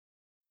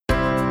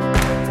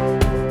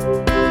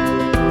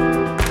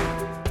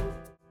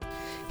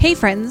Hey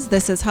friends,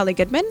 this is Holly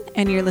Goodman,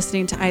 and you're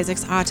listening to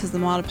Isaac's Autism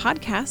Model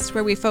podcast,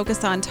 where we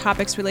focus on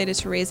topics related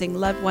to raising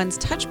loved ones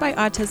touched by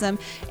autism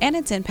and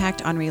its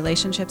impact on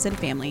relationships and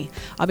family.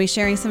 I'll be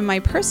sharing some of my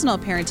personal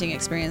parenting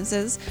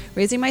experiences,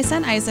 raising my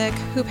son Isaac,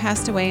 who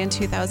passed away in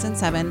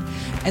 2007,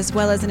 as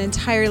well as an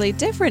entirely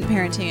different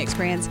parenting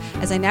experience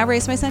as I now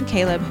raise my son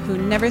Caleb, who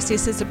never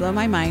ceases to blow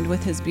my mind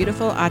with his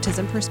beautiful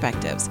autism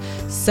perspectives.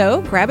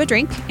 So grab a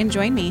drink and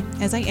join me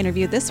as I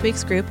interview this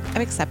week's group of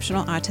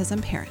exceptional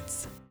autism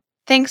parents.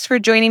 Thanks for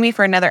joining me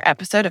for another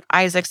episode of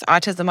Isaac's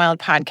Autism Wild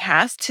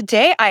podcast.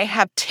 Today, I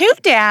have two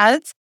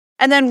dads,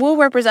 and then we'll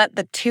represent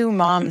the two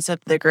moms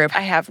of the group.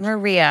 I have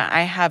Maria,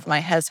 I have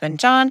my husband,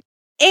 John,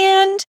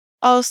 and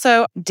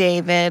also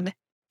David.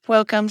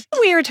 Welcome.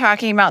 We were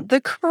talking about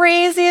the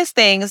craziest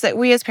things that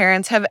we as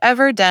parents have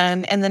ever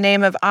done in the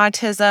name of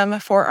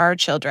autism for our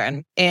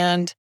children.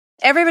 And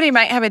everybody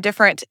might have a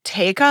different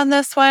take on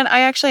this one. I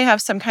actually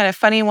have some kind of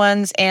funny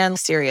ones and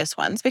serious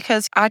ones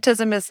because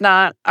autism is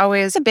not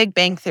always a Big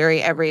Bang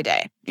Theory every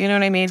day. You know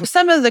what I mean?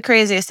 Some of the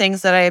craziest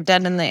things that I have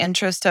done in the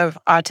interest of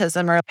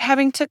autism are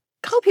having to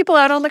call people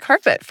out on the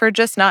carpet for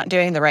just not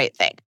doing the right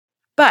thing.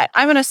 But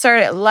I'm going to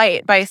start it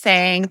light by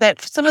saying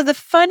that some of the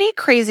funny,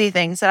 crazy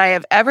things that I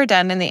have ever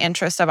done in the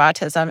interest of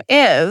autism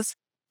is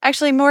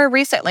actually more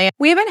recently.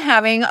 We've been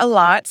having a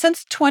lot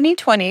since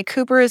 2020.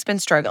 Cooper has been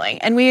struggling,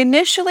 and we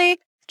initially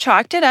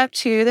chalked it up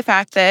to the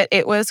fact that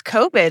it was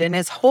COVID and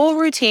his whole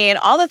routine,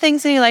 all the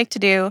things that he liked to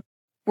do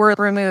were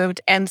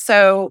removed. And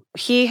so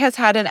he has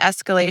had an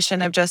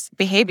escalation of just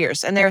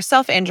behaviors, and they're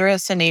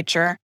self-injurious in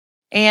nature.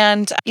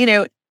 And, you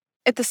know,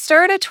 at the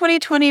start of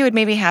 2020, it would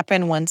maybe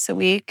happen once a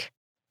week,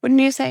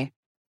 wouldn't you say?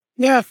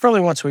 Yeah,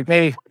 probably once a week,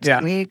 maybe.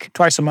 A week.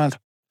 Twice a month.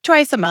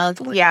 Twice a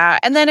month, yeah.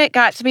 And then it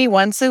got to be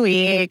once a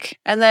week.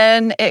 And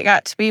then it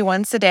got to be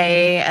once a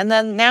day. And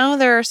then now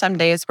there are some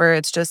days where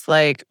it's just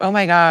like, oh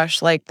my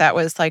gosh, like that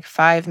was like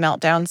 5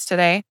 meltdowns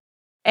today.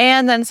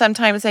 And then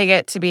sometimes they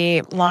get to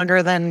be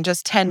longer than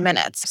just 10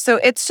 minutes. So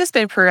it's just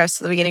been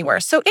progressively getting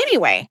worse. So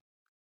anyway,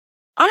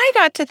 I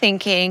got to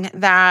thinking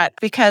that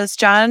because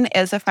John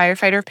is a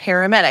firefighter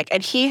paramedic,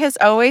 and he has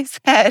always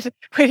said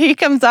when he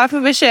comes off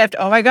of a shift,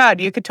 oh my God,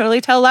 you could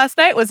totally tell last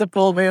night was a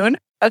full moon.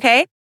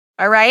 Okay.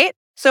 All right.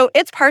 So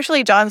it's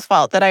partially John's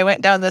fault that I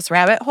went down this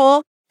rabbit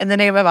hole in the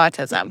name of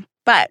autism.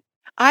 But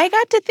I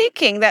got to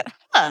thinking that,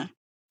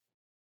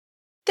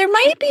 there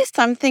might be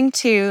something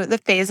to the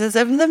phases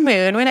of the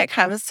moon when it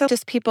comes to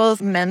just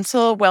people's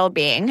mental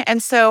well-being.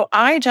 And so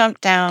I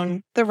jumped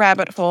down the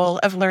rabbit hole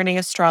of learning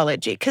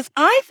astrology because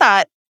I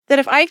thought that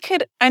if I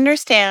could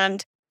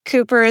understand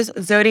Cooper's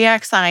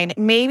zodiac sign,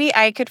 maybe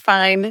I could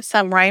find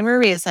some rhyme or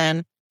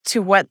reason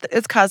to what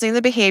is causing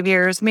the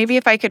behaviors. Maybe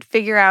if I could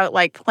figure out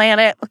like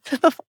planet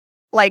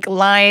like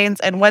lines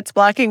and what's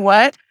blocking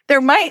what,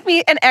 there might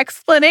be an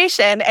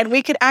explanation and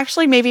we could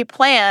actually maybe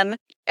plan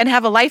and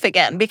have a life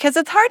again, because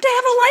it's hard to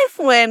have a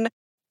life when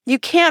you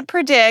can't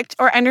predict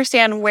or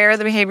understand where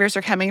the behaviors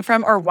are coming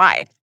from or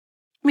why.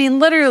 I mean,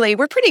 literally,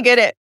 we're pretty good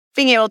at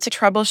being able to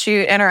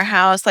troubleshoot in our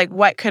house, like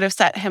what could have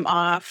set him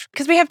off,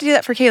 because we have to do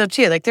that for Caleb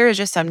too. Like there is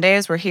just some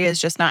days where he is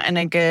just not in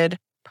a good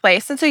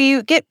place. And so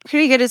you get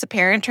pretty good as a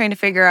parent trying to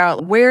figure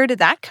out where did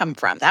that come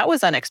from? That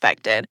was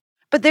unexpected.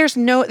 But there's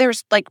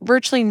like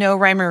virtually no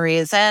rhyme or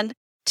reason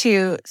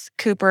to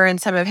Cooper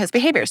and some of his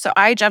behaviors. So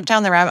I jumped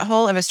down the rabbit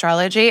hole of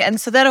astrology. And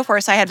so then, of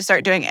course, I had to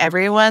start doing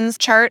everyone's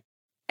chart.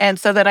 And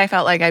so that I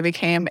felt like I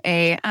became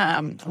a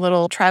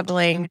little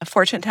traveling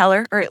fortune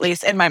teller, or at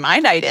least in my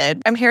mind, I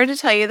did. I'm here to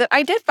tell you that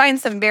I did find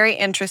some very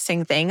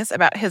interesting things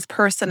about his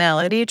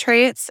personality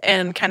traits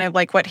and kind of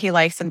like what he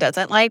likes and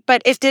doesn't like.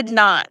 But it did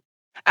not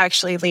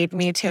actually lead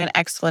me to an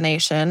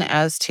explanation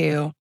as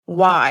to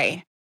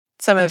why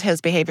some of his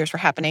behaviors were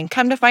happening.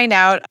 Come to find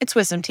out, it's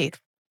wisdom teeth.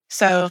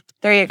 So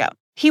there you go.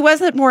 He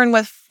wasn't born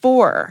with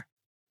 4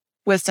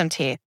 wisdom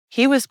teeth.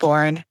 He was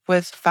born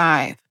with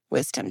 5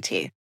 wisdom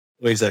teeth.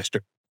 Well, he's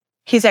extra.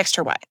 He's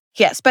extra wide.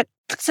 Yes, but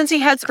since he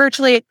has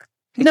virtually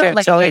no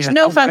language,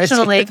 no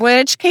functional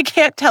language, he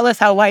can't tell us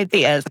how wide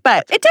he is.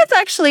 But it does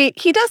actually,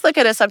 he does look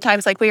at us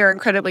sometimes like we are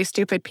incredibly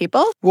stupid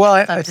people. Well,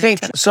 I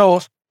think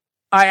so.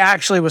 I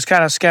actually was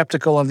kind of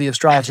skeptical of the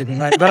astrology,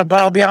 right? But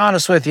I'll be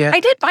honest with you.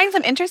 I did find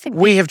some interesting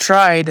things. We have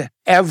tried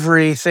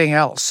everything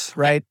else,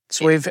 right?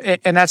 So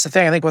and that's the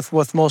thing I think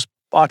with most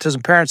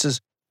autism parents is,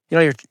 you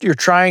know, you're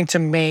trying to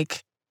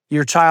make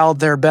your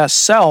child their best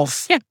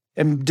self. Yeah.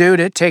 And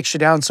dude, it takes you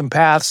down some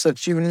paths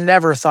that you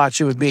never thought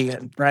you would be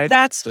in,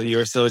 right? So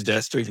you're so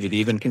desperate you'd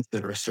even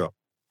consider a stroke.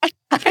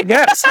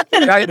 Yes. He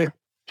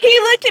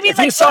looked at me if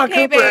like, you saw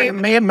okay, Cooper,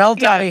 babe.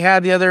 meltdown he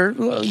had the other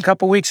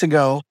couple weeks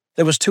ago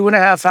that was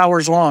 2.5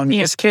 hours long.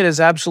 Yeah. This kid is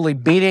absolutely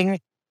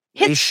beating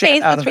His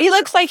face, he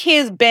looks like he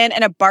has been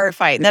in a bar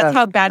fight. That's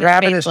how bad his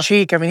grabbing face his looks.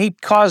 cheek. I mean, he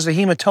caused a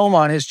hematoma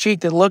on his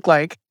cheek that looked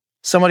like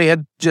somebody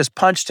had just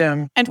punched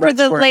him. And for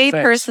the lay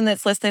person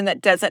that's listening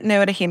that doesn't know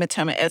what a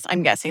hematoma is,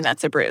 I'm guessing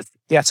that's a bruise.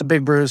 Yeah, it's a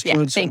big bruise.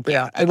 Yeah, thank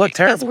you. It looked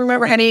terrible.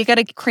 Remember, honey, you got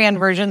to crayon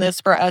version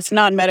this for us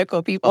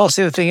non-medical people. Oh,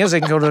 see, the thing is, they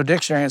can go to a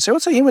dictionary and say,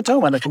 what's a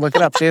hematoma? And they can look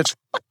it up. See, it's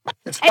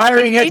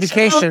inspiring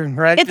education,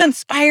 right? It's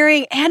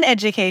inspiring and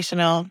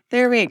educational.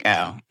 There we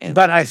go.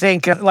 But I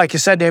think, like you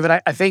said, David,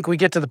 I think we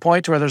get to the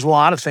point where there's a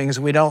lot of things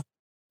we don't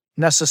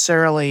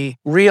necessarily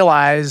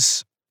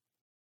realize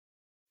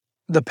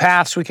the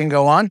paths we can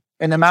go on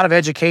and the amount of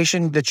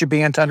education that you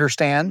begin to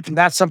understand. And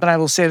that's something I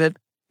will say that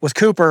with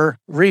Cooper,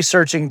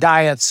 researching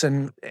diets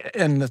and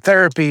the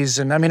therapies,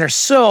 and I mean, there's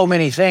so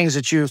many things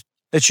that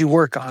you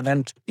work on.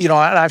 And,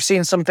 I've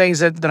seen some things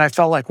that I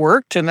felt like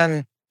worked. And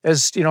then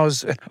as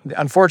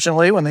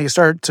unfortunately, when they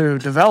start to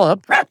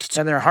develop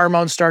and their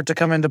hormones start to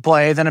come into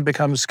play, then it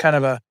becomes kind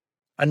of a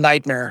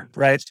nightmare,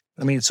 right?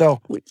 I mean,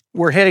 so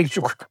we're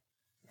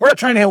not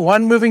trying to hit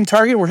one moving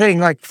target, we're hitting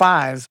like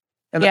 5.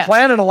 And the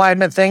planet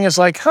alignment thing is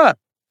like,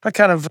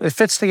 it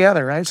fits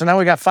together, right? So now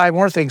we got 5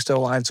 more things to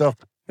align. So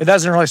it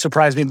doesn't really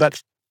surprise me,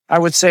 but I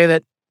would say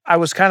that I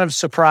was kind of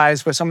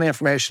surprised by some of the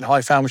information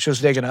Holly found when she was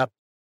digging up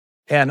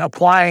and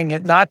applying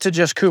it, not to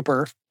just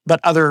Cooper, but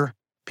other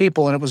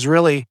people. And it was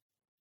really,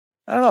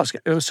 I don't know,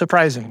 it was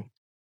surprising.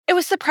 It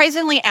was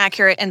surprisingly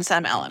accurate in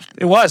some elements.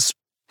 It was.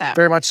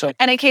 Very much so.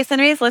 And in case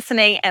anybody's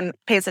listening and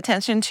pays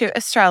attention to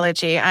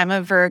astrology, I'm a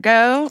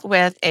Virgo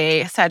with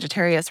a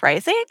Sagittarius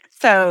rising.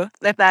 So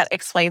if that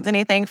explains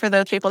anything for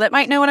those people that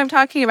might know what I'm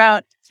talking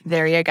about,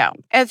 there you go.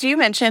 As you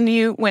mentioned,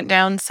 you went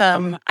down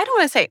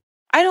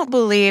I don't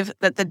believe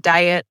that the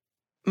diet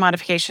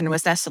modification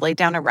was necessarily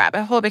down a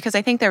rabbit hole, because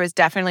I think there was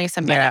definitely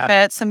some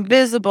benefits, some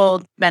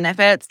visible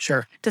benefits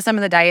to some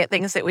of the diet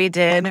things that we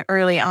did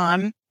early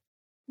on.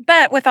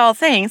 But with all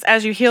things,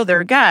 as you heal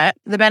their gut,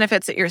 the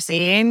benefits that you're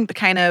seeing,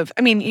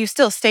 you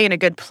still stay in a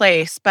good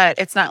place, but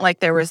it's not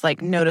like there was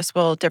like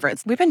noticeable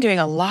difference. We've been doing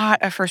a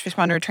lot of first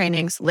responder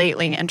trainings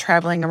lately and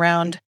traveling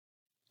around.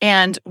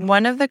 And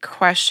one of the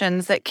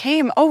questions that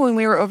came, when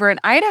we were over in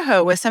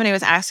Idaho, was somebody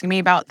was asking me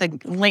about the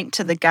link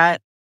to the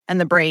gut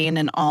and the brain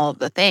and all of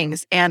the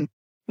things. And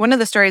one of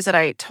the stories that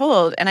I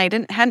told, and I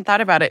hadn't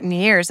thought about it in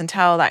years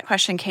until that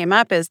question came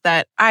up, is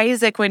that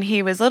Isaac, when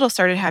he was little,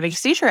 started having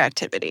seizure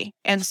activity.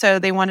 And so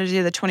they wanted to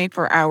do the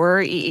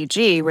 24-hour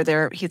EEG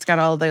where he's got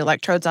all the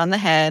electrodes on the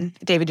head.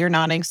 David, you're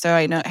nodding. So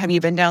I know, have you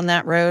been down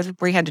that road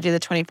where you had to do the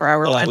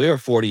 24-hour? Oh, we were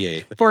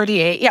 48.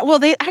 48. Yeah. Well,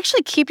 they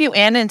actually keep you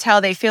in until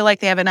they feel like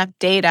they have enough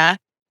data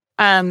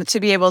to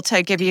be able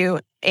to give you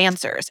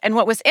answers. And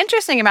what was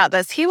interesting about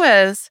this, he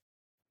was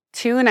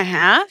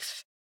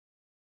 2.5,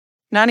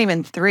 not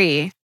even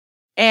 3.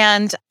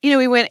 And,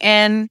 we went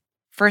in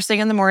first thing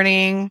in the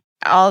morning,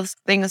 all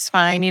things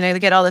fine, they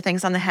get all the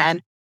things on the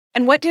head.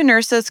 And what do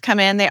nurses come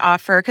in? They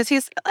offer, because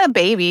he's a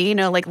baby,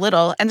 like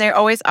little, and they're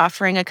always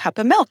offering a cup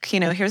of milk.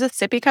 Here's a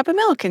sippy cup of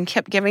milk, and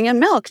kept giving him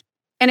milk.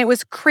 And it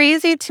was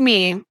crazy to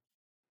me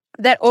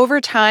that over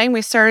time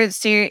we started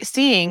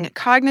seeing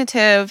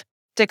cognitive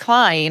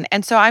decline.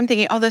 And so I'm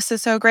thinking, this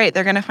is so great.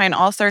 They're going to find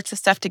all sorts of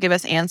stuff to give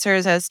us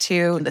answers as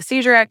to the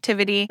seizure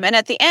activity. And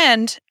at the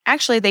end,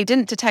 actually, they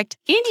didn't detect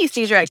any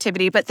seizure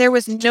activity, but there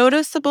was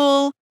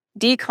noticeable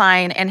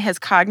decline in his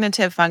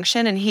cognitive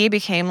function. And he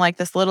became like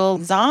this little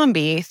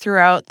zombie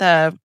throughout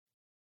I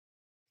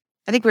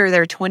think we were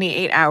there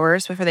 28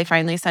 hours before they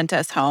finally sent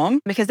us home,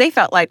 because they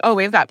felt like,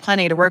 we've got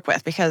plenty to work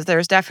with because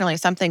there's definitely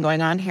something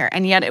going on here.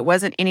 And yet it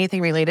wasn't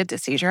anything related to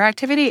seizure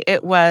activity.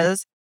 It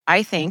was,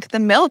 I think, the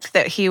milk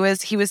that he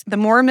was, the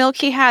more milk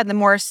he had, the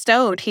more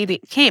stoned he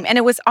became. And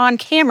it was on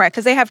camera,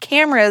 because they have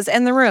cameras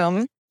in the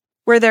room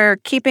where they're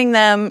keeping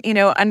them,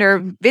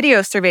 under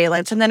video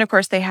surveillance. And then, of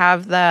course, they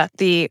have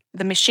the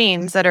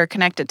machines that are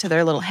connected to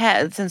their little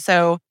heads. And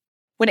so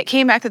when it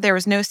came back that there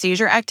was no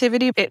seizure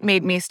activity, it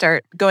made me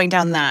start going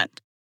down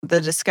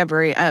the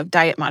discovery of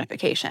diet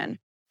modification.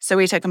 So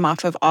we took him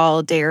off of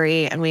all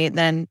dairy, and we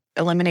then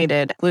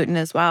eliminated gluten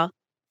as well.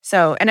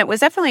 So, and it was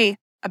definitely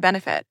a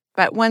benefit.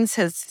 But once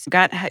his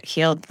gut had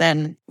healed,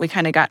 then we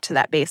kind of got to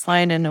that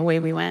baseline, and away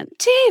we went.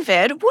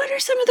 David, what are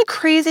some of the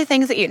crazy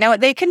things that now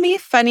they can be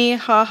funny,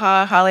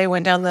 Holly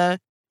went down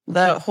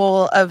the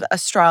whole of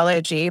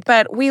astrology,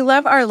 but we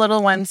love our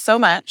little ones so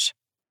much,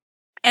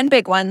 and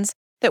big ones,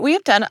 that we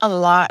have done a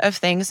lot of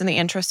things in the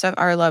interest of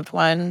our loved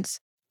ones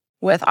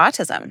with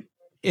autism.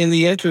 In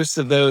the interest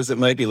of those that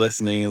might be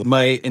listening,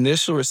 my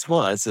initial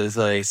response as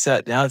I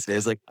sat down today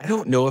is like, I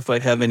don't know if I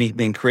have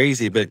anything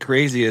crazy, but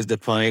crazy is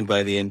defined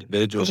by the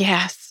individual.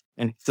 Yes.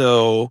 And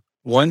so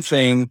one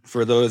thing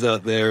for those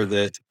out there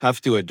that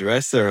have to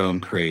address their own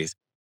crazy,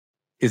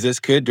 because this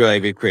could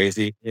drive you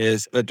crazy,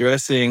 is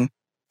addressing,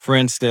 for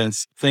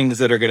instance, things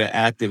that are going to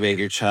activate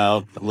your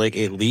child, like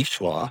a leash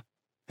law.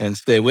 And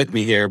stay with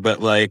me here,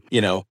 but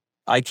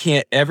I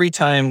can't, every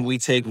time we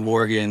take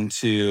Morgan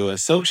to a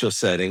social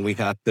setting, we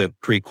have to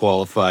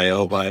pre-qualify.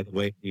 Oh, by the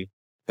way,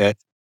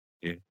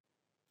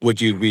 would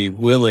you be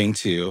willing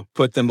to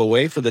put them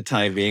away for the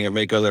time being or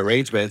make other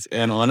arrangements?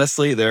 And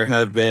honestly, there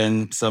have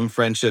been some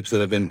friendships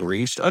that have been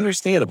breached,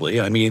 understandably.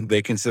 I mean,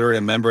 they consider it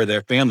a member of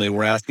their family.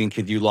 We're asking,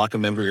 could you lock a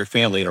member of your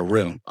family in a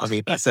room? I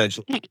mean,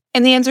 essentially.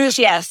 And the answer is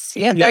yes.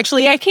 Yeah,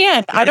 actually, I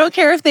can. I don't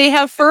care if they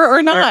have fur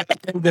or not.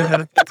 There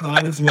have been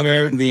times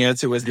where the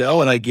answer was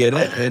no, and I get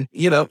it. And,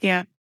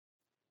 Yeah.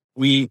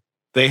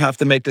 they have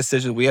to make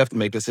decisions. We have to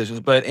make decisions.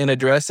 But in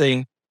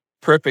addressing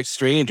perfect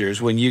strangers,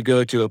 when you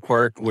go to a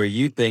park where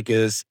you think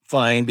is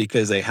fine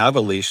because they have a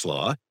leash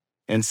law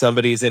and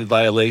somebody's in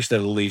violation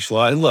of the leash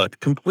law, and look,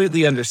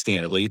 completely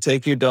understandable. You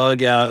take your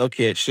dog out,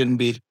 okay, it shouldn't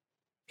be,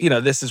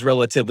 this is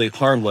relatively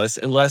harmless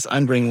unless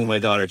I'm bringing my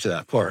daughter to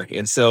that park.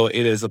 And so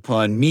it is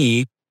upon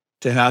me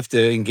to have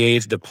to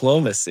engage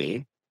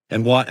diplomacy.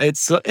 And it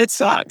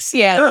sucks.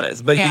 Yeah. It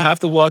does. But you have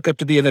to walk up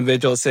to the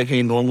individual and say,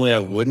 hey, normally I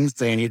wouldn't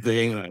say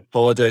anything. I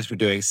apologize for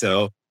doing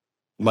so.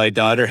 My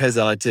daughter has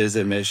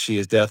autism, and she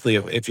is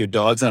definitely, if your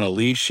dog's on a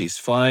leash, she's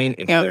fine.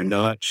 If they're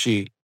not,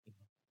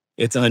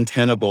 it's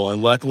untenable.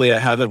 And luckily, I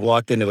haven't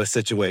walked into a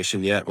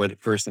situation yet where the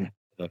person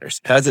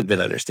hasn't been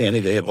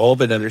understanding. They have all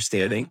been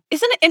understanding.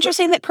 Isn't it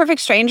interesting that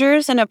perfect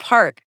strangers in a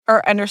park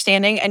are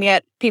understanding, and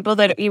yet people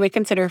that you would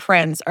consider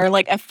friends are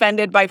like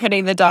offended by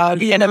putting the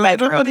dog in a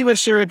bedroom? I'm not even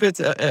sure if it's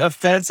an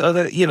offense.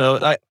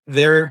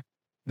 They're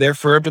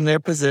firm in their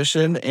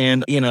position,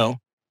 and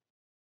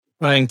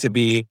trying to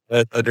be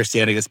as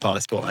understanding as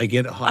possible. I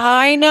get it.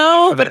 I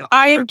know, but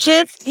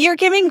you're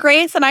giving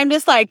grace, and I'm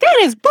just like, that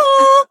is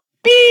bull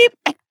beep.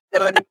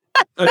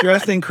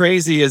 Addressing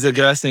crazy is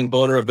addressing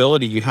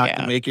vulnerability. You have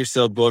to make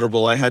yourself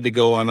vulnerable. I had to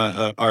go on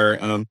our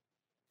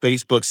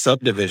Facebook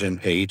subdivision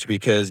page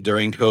because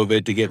during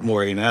COVID, to get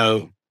Maureen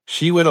out,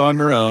 she would on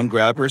her own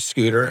grab her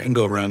scooter and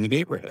go around the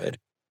neighborhood.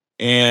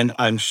 And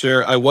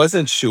I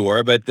wasn't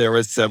sure, but there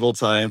was several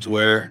times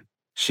where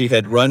she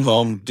had run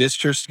home,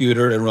 ditched her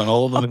scooter, and run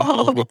all of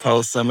them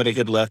because somebody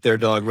had left their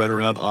dog run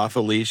around off a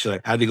leash. I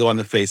had to go on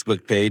the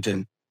Facebook page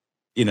and,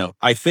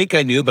 I think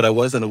I knew, but I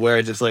wasn't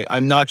aware. Just like,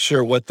 I'm not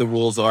sure what the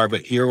rules are,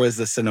 but here was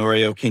the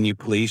scenario. Can you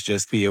please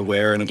just be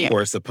aware? And of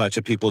course, a bunch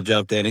of people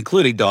jumped in,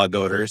 including dog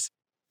owners,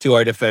 to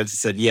our defense and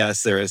said,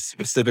 yes, there is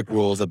specific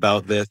rules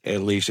about this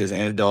and leashes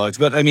and dogs.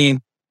 But I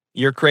mean,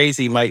 you're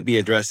crazy might be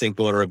addressing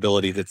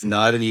vulnerability. That's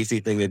not an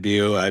easy thing to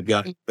do. I've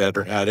gotten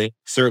better at it.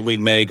 Certainly,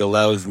 Meg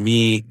allows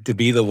me to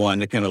be the one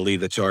to kind of lead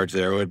the charge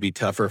there. It would be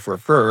tougher for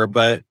her,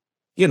 but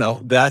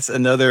that's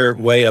another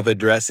way of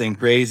addressing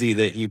crazy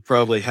that you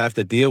probably have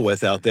to deal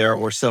with out there,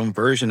 or some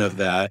version of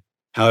that,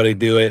 how to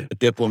do it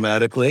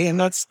diplomatically. And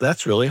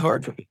that's really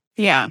hard for me.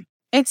 Yeah,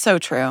 it's so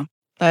true.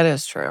 That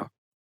is true.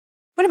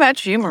 What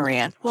about you,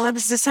 Maria? Well, I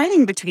was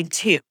deciding between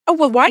two. Oh,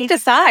 well, why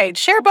decide?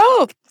 Share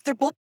both. They're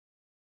both.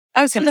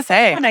 I was going to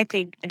say, and I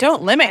think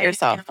don't limit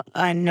yourself.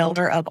 I'm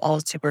knower of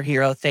all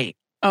superhero things.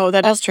 Oh,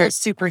 that is true.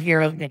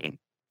 Superhero thing.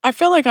 I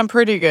feel like I'm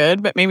pretty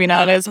good, but maybe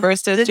not as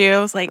versed as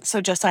you.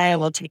 So Josiah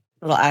will take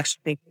little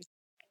action figures,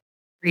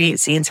 create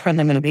scenes from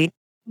the movie.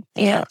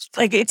 Yeah,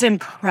 it's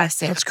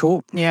impressive. That's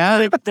cool.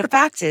 Yeah. The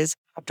fact is,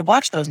 I have to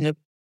watch those movies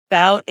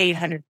about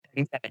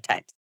 837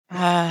 times.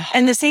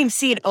 And the same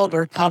scene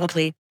over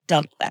probably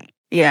double that.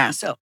 Yeah.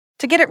 So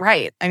to get it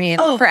right, I mean,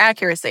 for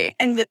accuracy.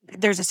 And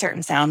there's a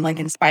certain sound, like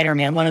in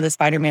Spider-Man, one of the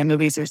Spider-Man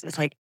movies, there's this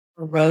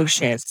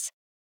ferocious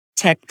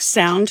tech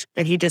sound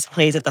that he just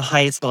plays at the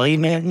highest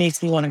volume. And it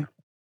makes me want to.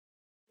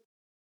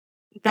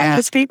 That's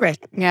his favorite.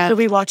 Yeah. So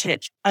we watch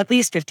it at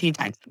least 15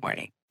 times in the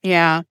morning.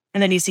 Yeah.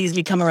 And then he sees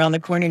me come around the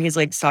corner and he's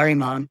like, sorry,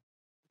 Mom.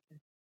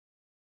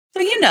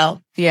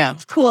 So Yeah.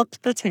 Cool.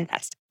 That's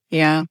fantastic.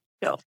 Yeah.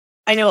 So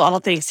I know all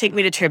things. Take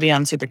me to trivia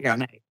on superhero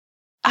night.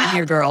 I'm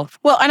your girl.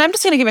 Well, and I'm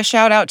just going to give a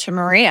shout out to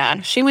Maria.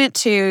 She went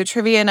to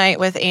trivia night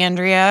with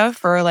Andrea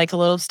for like a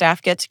little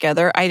staff get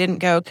together. I didn't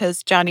go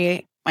because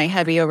Johnny, my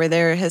hubby over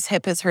there, his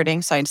hip is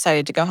hurting. So I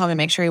decided to go home and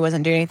make sure he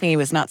wasn't doing anything he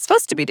was not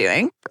supposed to be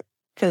doing,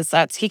 because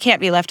he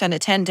can't be left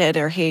unattended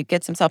or he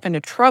gets himself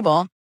into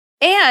trouble.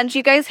 And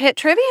you guys hit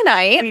trivia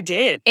night. We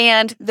did.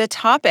 And the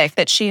topic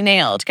that she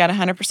nailed, got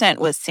 100%,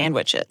 was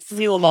sandwiches.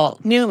 Knew them all.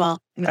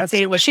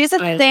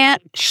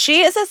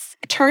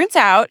 Turns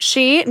out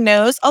she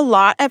knows a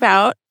lot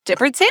about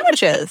different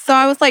sandwiches. So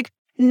I was like,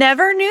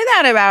 never knew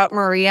that about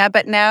Maria,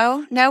 but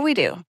now we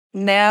do.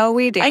 Now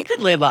we do. I could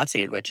live off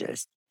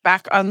sandwiches.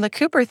 Back on the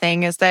Cooper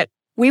thing is that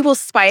we will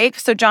spike.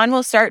 So John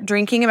will start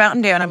drinking a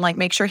Mountain Dew, and I'm like,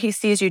 make sure he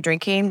sees you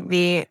drinking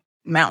the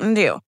Mountain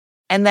Dew.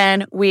 And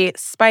then we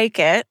spike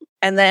it.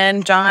 And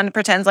then John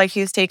pretends like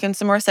he's taking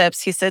some more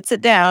sips. He sits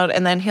it down,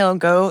 and then he'll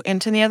go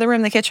into the other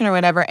room, the kitchen or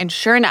whatever. And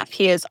sure enough,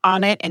 he is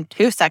on it in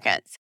 2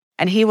 seconds.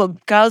 And he will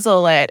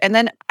guzzle it. And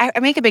then I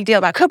make a big deal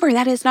about, Cooper,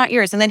 that is not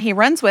yours. And then he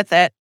runs with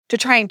it to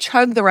try and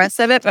chug the rest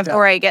of it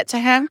before I get to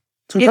him.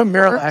 So we put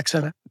Miralax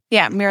in it.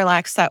 Yeah,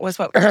 Miralax, that was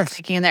what we were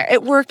thinking in there.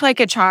 It worked like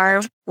a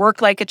charm.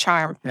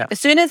 Yeah. As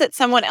soon as it's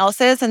someone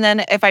else's, and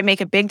then if I make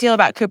a big deal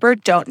about Cooper,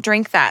 don't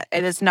drink that.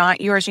 It is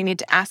not yours. You need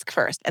to ask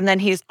first. And then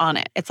he's on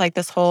it. It's like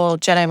this whole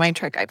Jedi mind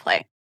trick I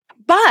play.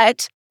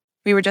 But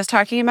we were just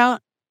talking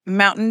about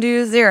Mountain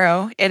Dew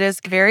Zero. It is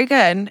very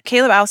good.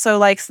 Caleb also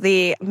likes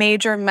the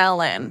Major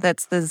Melon.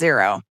 That's the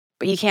zero,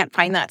 but you can't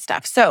find that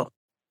stuff. So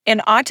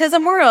in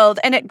autism world,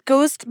 and it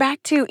goes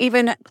back to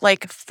even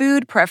like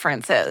food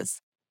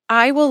preferences.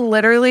 I will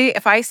literally,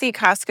 if I see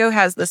Costco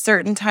has the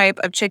certain type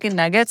of chicken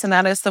nuggets and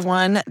that is the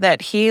one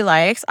that he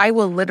likes, I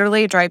will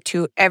literally drive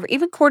to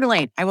even Coeur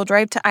d'Alene. I will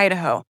drive to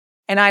Idaho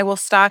and I will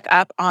stock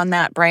up on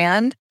that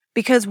brand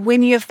because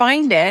when you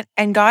find it,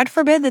 and God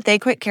forbid that they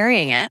quit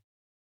carrying it,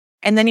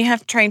 and then you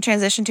have to try and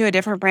transition to a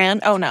different brand.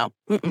 Oh no.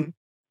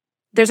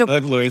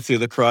 I've learned through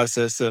the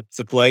process of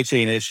supply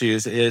chain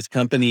issues is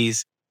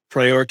companies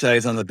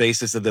prioritize on the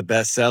basis of the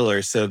best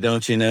sellers. So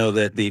don't you know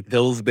that the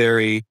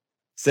Pillsbury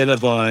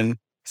Cinnabon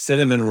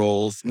cinnamon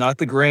rolls, not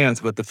the Grands,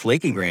 but the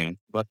flaky Grand,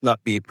 must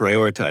not be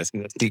prioritized.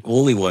 That's the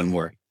only one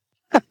more.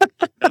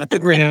 Not the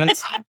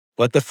Grands,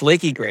 but the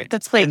flaky Grand.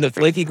 That's flaky. And the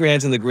flaky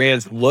Grands and the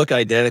Grands look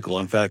identical.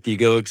 In fact, you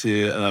go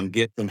to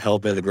get some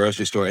help at the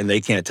grocery store and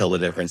they can't tell the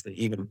difference.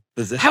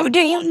 How do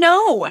you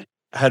know?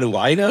 How do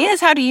I know?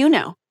 Yes, how do you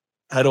know?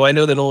 How do I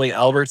know that only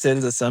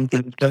Albertsons is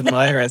something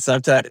Meyer and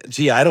sometimes?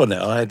 Gee, I don't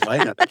know. I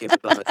have to keep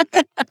it.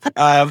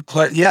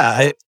 But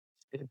yeah,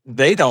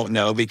 they don't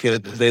know because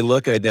they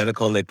look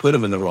identical and they put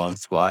them in the wrong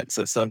spot.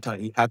 So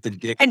sometimes you have to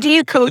get. And do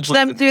you coach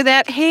them through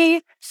that?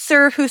 Hey,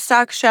 sir, who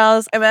stocks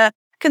shelves? I'm a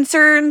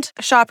concerned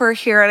shopper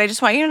here, and I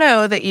just want you to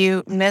know that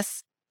you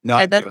miss.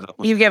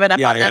 You've given up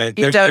on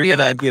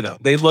them.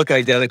 They look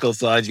identical,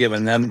 so I've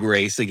given them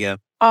grace again.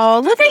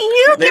 Oh, look at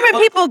you giving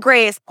people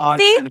grace.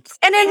 See?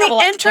 And in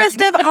the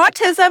interest of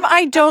autism,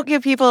 I don't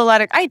give people a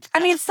lot of, I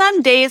mean,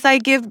 some days I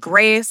give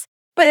grace,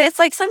 but it's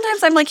like,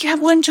 sometimes I'm like, you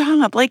have one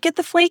job, like get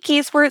the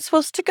flakies where it's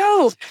supposed to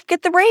go.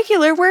 Get the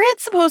regular where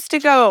it's supposed to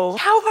go.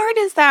 How hard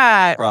is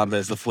that? Problem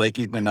is the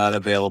flakies are not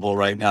available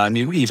right now. I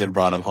mean, we even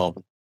brought them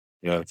home.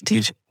 You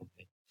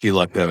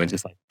look them and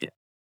just like, yeah.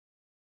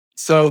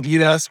 So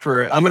you'd ask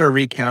for, I'm going to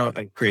recount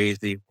a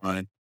crazy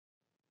one.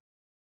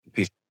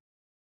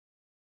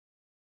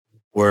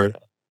 Word.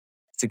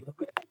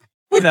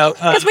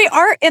 Because we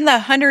are in the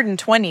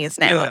 120s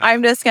now. Yeah.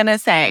 I'm just going to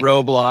say.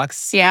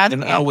 Roblox. Yeah.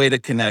 And a way to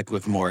connect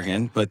with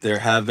Morgan, but there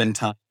have been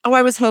times. Oh,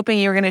 I was hoping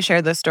you were going to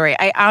share this story.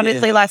 I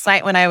honestly, last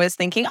night when I was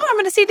thinking, I'm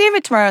going to see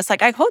David tomorrow, I was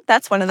like, I hope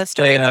that's one of the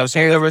stories.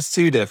 There was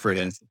two different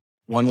instances.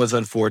 One was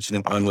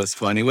unfortunate, one was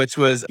funny, which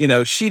was,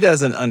 she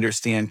doesn't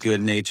understand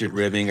good-natured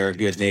ribbing or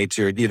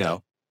good-natured,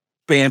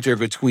 banter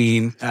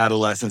between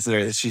adolescents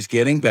there. She's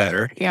getting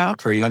better. Yeah.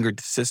 Her younger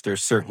sister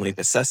certainly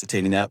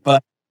necessitating that.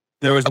 But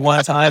there was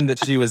one time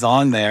that she was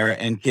on there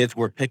and kids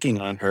were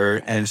picking on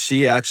her and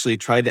she actually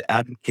tried to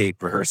advocate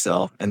for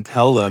herself and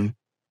tell them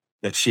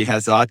that she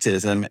has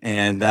autism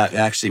and that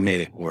actually made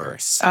it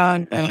worse. Oh,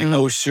 no. Like,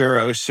 oh,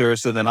 sure.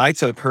 So then I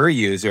took her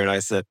user and I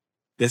said,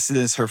 this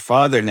is her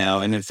father now.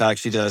 And in fact,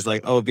 she does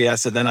like, oh, yeah.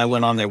 So then I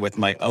went on there with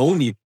my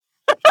own.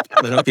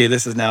 But okay,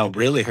 this is now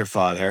really her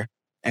father.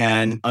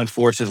 And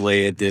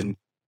unfortunately, it didn't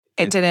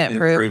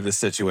improve the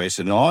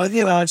situation at all.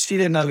 She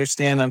didn't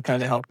understand. I'm trying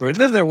to help her. And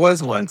then there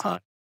was one time,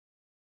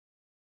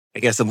 I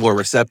guess a more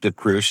receptive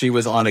crew. She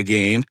was on a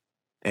game.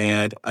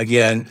 And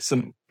again,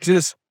 some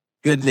just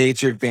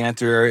good-natured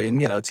banter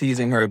and,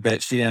 teasing her a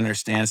bit. She didn't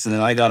understand. So then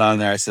I got on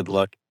there. I said,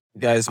 look,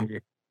 you guys are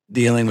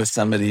dealing with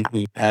somebody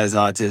who has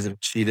autism.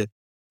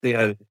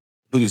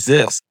 Who's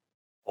this?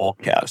 All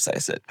caps. I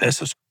said, this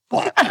is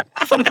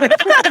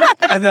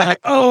and they're like,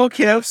 oh,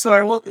 okay, I'm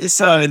sorry. Well,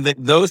 so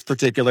those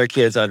particular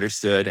kids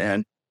understood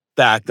and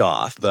backed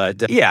off.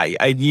 But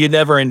you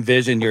never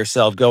envision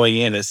yourself going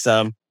in as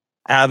some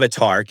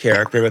avatar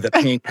character with a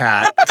pink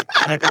hat,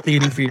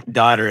 feeding for your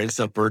daughter in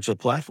some virtual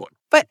platform.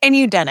 And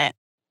you done it.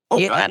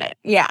 You done it.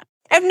 Yeah.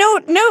 I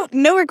have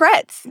no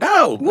regrets.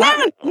 No.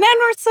 None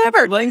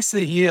whatsoever. Links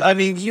that you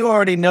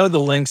already know the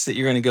links that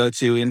you're going to go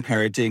to in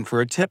parenting for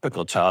a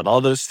typical child.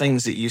 All those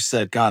things that you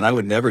said, God, I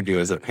would never do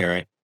as a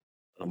parent.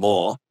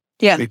 More.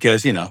 Yeah.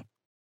 Because, the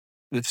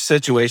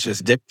situations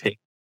dictate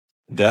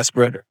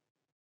desperate or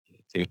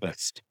too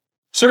best.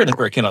 Certainly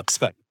where I cannot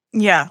expect.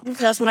 Yeah.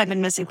 That's what I've been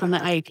missing from the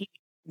IEP.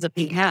 The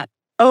pink hat.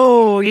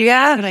 Oh,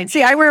 yeah.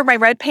 See, I wear my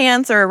red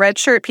pants or a red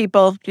shirt,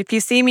 people. If you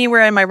see me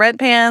wearing my red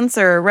pants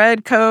or a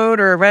red coat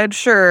or a red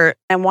shirt,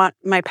 I want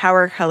my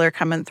power color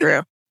coming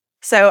through.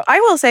 So I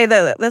will say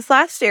that this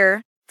last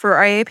year for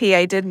IAP,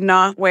 I did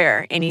not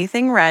wear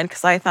anything red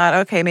because I thought,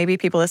 okay, maybe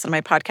people listen to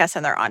my podcast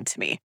and they're on to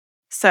me.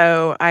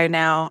 So I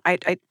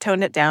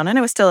toned it down and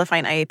it was still a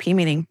fine IAP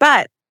meeting.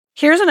 But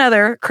here's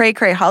another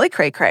cray-cray, Holly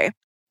cray-cray,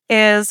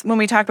 is when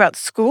we talk about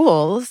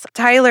schools,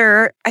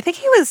 Tyler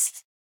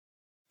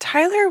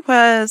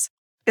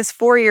is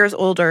 4 years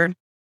older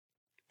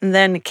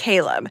than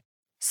Caleb.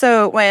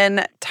 So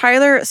when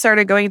Tyler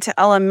started going to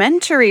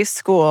elementary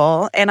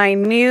school and I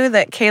knew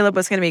that Caleb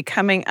was going to be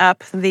coming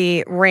up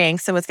the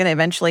ranks and was going to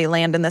eventually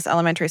land in this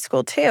elementary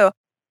school too,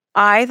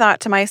 I thought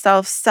to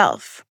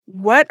myself,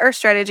 what are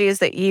strategies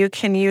that you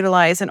can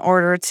utilize in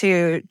order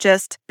to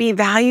just be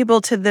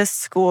valuable to this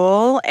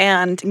school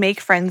and make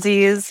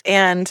frenzies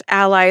and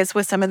allies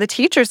with some of the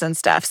teachers and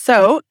stuff?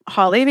 So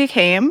Holly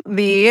became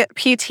the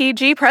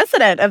PTG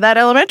president of that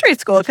elementary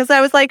school because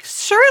I was like,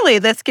 surely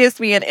this gives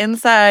me an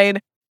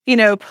inside,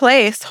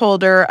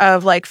 placeholder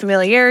of like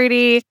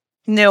familiarity,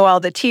 know all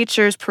the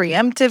teachers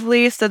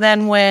preemptively. So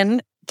then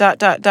when ...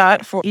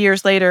 4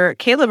 years later,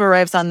 Caleb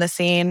arrives on the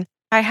scene,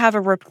 I have a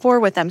rapport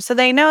with them. So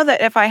they know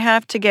that if I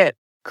have to get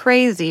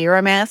crazy or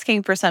I'm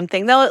asking for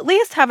something, they'll at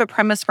least have a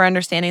premise for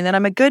understanding that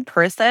I'm a good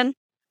person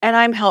and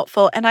I'm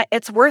helpful and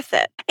it's worth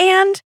it.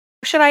 And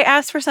should I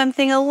ask for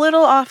something a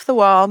little off the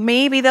wall,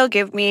 maybe they'll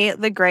give me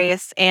the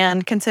grace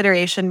and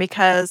consideration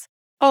because,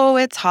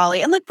 it's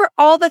Holly. And look for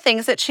all the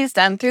things that she's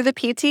done through the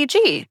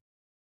PTG.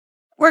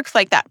 Works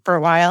like that for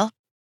a while.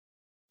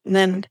 And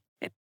then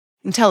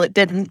until it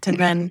didn't, and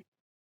then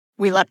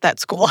we left that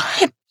school.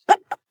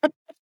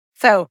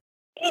 So,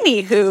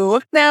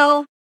 anywho,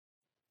 now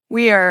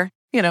we are,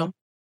 actually,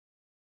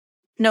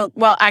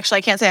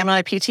 I can't say I'm not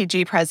a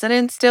PTG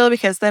president still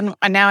because then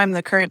now I'm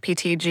the current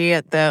PTG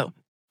at the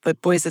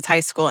Boys' High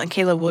School and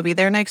Caleb will be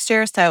there next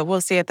year. So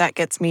we'll see if that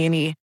gets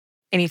me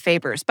any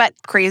favors. But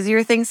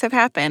crazier things have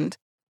happened.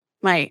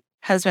 My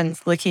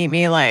husband's looking at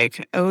me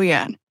like, oh,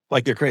 yeah.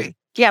 Like you're crazy.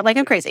 Yeah, like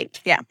I'm crazy.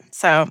 Yeah.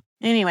 So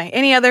anyway,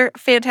 any other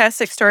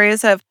fantastic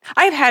stories I've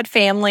had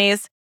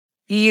families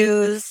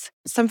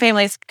some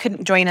families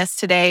couldn't join us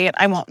today.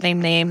 I won't name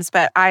names,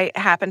 but I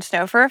happen to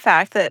know for a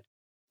fact that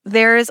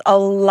there's a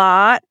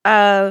lot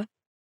of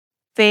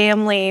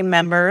family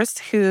members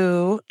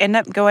who end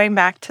up going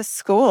back to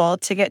school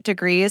to get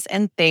degrees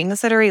in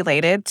things that are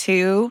related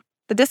to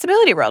the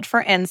disability world.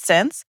 For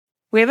instance,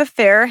 we have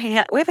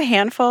a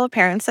handful of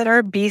parents that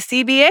are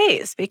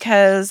BCBAs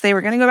because they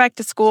were going to go back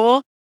to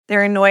school.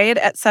 They're annoyed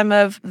at some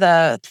of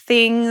the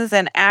things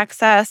and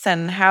access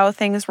and how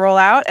things roll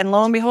out. And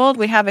lo and behold,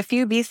 we have a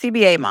few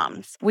BCBA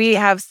moms. We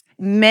have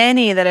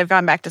many that have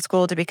gone back to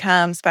school to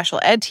become special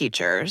ed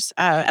teachers.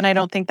 And I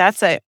don't think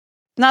that's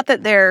not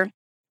that they're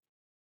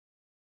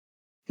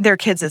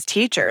kids as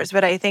teachers,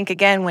 but I think,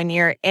 again, when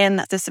you're in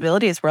the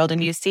disabilities world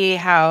and you see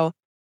how,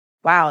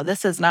 wow,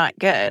 this is not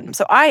good.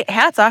 So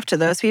hats off to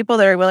those people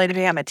that are willing to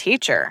become a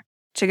teacher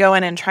to go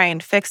in and try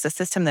and fix a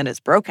system that is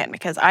broken,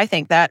 because I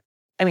think that,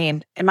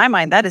 in my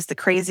mind, that is the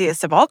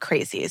craziest of all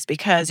crazies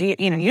because, you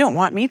don't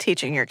want me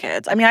teaching your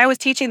kids. I was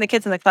teaching the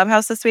kids in the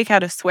clubhouse this week how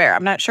to swear.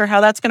 I'm not sure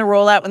how that's going to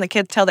roll out when the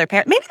kids tell their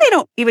parents. Maybe they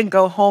don't even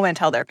go home and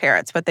tell their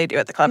parents what they do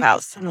at the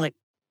clubhouse. I'm like,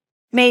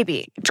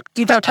 maybe.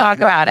 You don't talk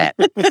about it.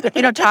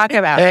 You don't talk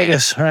about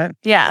Vegas, right?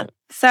 Yeah.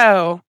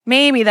 So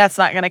maybe that's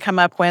not going to come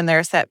up when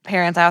their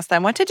parents ask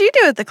them, what did you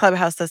do at the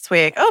clubhouse this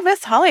week? Oh,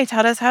 Miss Holly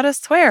taught us how to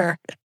swear.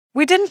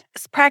 We didn't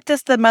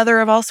practice the mother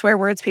of all swear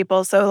words,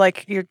 people. So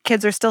your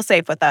kids are still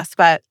safe with us.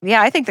 But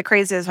yeah, I think the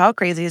craziest of all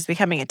crazy is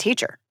becoming a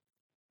teacher.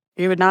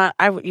 You'd not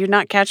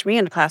catch me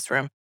in the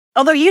classroom.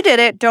 Although you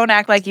did it. Don't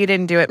act like you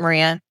didn't do it,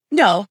 Maria.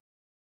 No,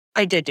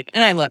 I did it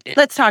and I loved it.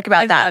 Let's talk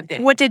about that.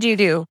 What did you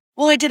do?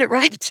 Well, I did it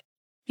right.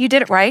 You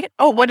did it right?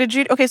 Oh, what did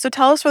you... Okay, so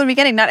tell us from the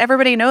beginning. Not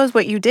everybody knows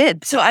what you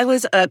did. So I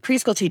was a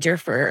preschool teacher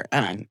for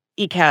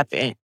ECAP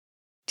and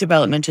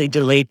developmentally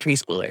delayed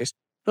preschoolers.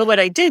 But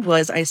what I did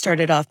was I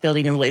started off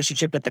building a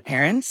relationship with the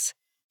parents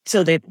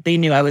so that they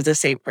knew I was a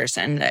safe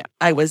person, that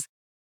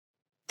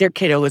their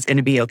kiddo was going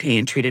to be okay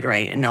and treated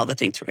right and all the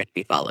things were going to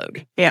be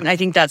followed. Yeah. And I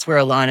think that's where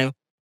a lot of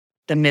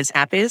the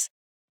mishap is.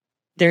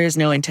 There is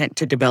no intent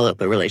to develop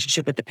a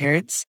relationship with the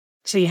parents.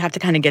 So you have to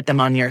kind of get them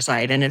on your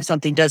side. And if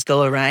something does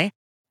go awry,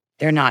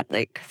 they're not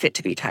fit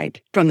to be tied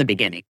from the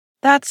beginning.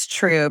 That's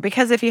true.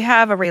 Because if you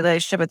have a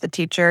relationship with the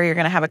teacher, you're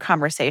going to have a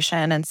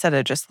conversation instead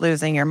of just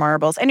losing your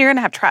marbles. And you're going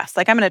to have trust.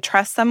 I'm going to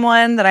trust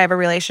someone that I have a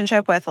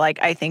relationship with.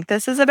 I think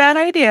this is a bad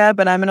idea,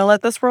 but I'm going to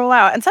let this roll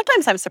out. And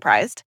sometimes I'm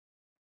surprised.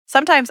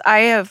 Sometimes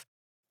when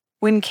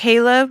we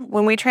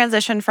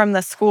transitioned from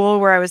the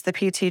school where I was the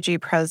PTG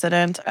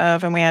president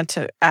of, and we had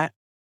to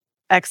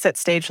exit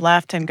stage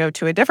left and go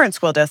to a different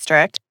school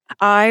district,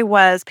 I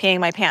was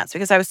peeing my pants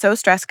because I was so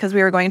stressed because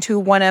we were going to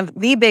one of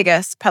the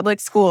biggest public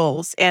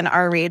schools in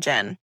our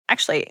region.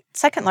 Actually,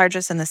 second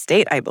largest in the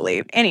state, I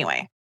believe.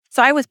 Anyway,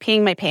 so I was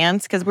peeing my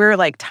pants because we were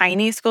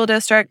tiny school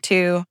district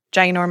to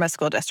ginormous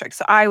school district.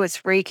 So I was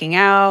freaking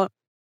out.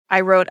 I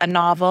wrote a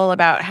novel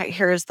about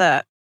here's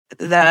the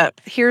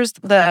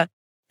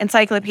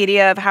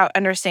encyclopedia of how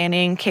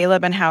understanding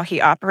Caleb and how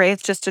he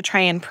operates, just to try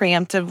and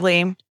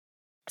preemptively.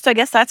 So I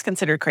guess that's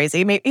considered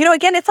crazy. Maybe,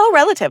 again, it's all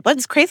relative.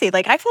 What's crazy?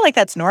 I feel like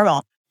that's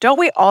normal. Don't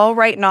we all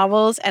write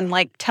novels and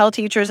tell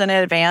teachers in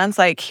advance,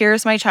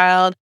 here's my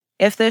child.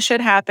 If this should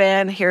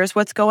happen, here's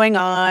what's going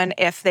on.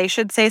 If they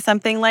should say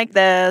something like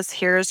this,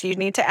 you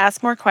need to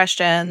ask more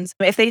questions.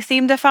 If they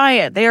seem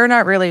defiant, they are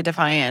not really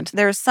defiant.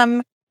 There's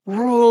some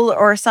rule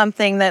or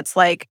something that's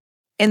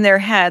in their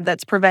head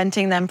that's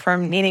preventing them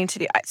from needing to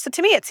do. So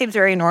to me, it seems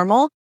very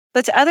normal.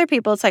 But to other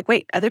people, it's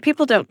wait, other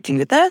people don't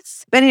do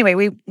this? But anyway,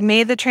 we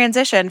made the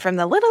transition from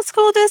the little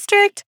school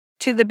district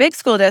to the big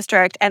school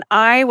district, and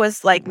I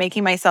was like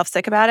making myself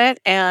sick about it.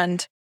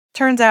 And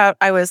turns out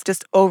I was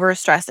just over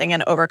stressing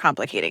and over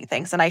complicating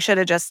things. And I should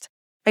have just,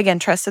 again,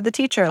 trusted the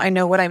teacher. I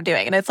know what I'm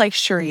doing. And it's like,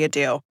 sure you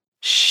do.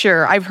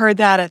 Sure. I've heard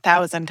that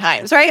 1,000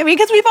 times, right? I mean,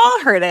 because we've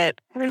all heard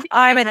it.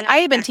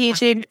 I've been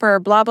teaching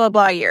for blah, blah,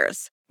 blah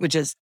years. Which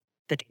is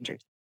the danger.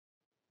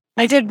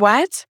 I did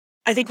what?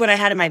 I think what I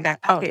had in my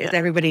back pocket is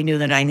everybody knew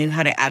that I knew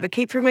how to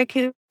advocate for my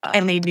kid.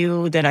 And they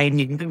knew that I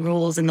knew the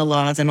rules and the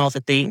laws and all the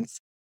things.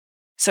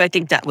 So I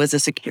think that was a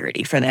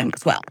security for them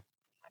as well.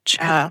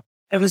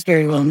 It was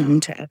very well known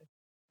to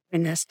be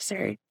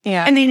necessary.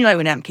 Yeah. And they knew I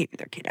would advocate for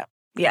their kid out.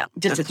 Yeah.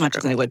 Just as much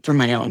as I would for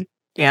my own.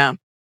 Yeah.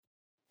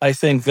 I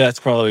think that's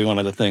probably one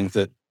of the things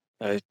that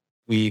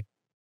we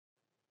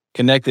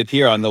connected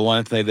here on. The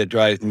one thing that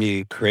drives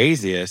me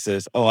craziest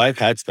is, I've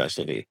had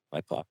special needs.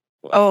 I thought,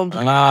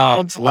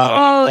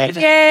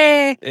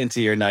 Yay.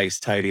 into your nice,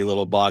 tidy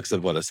little box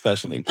of what a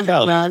special needs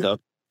child is. So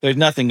there's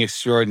nothing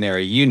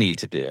extraordinary you need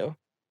to do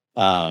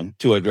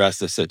to address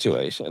the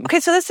situation. Okay,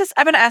 so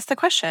I'm going to ask the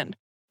question.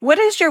 What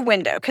is your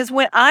window? Because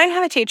when I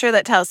have a teacher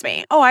that tells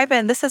me,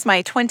 this is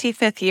my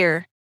 25th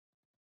year.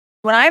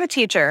 When I have a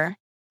teacher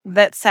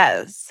that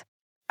says,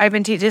 I've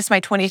been teaching, this is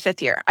my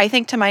 25th year, I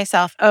think to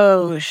myself,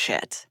 oh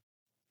shit,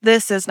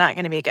 this is not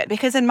going to be good.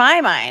 Because in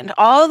my mind,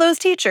 all those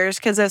teachers,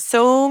 because there's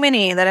so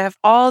many that have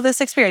all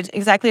this experience,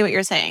 exactly what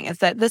you're saying, is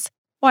that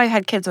I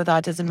had kids with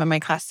autism in my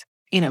class,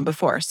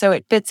 before. So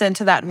it fits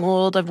into that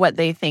mold of what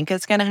they think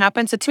is going to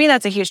happen. So to me,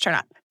 that's a huge turn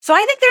on. So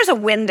I think there's a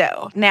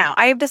window. Now,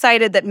 I've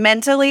decided that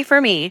mentally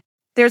for me,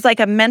 there's like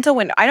a mental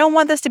window. I don't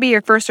want this to be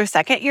your first or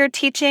second year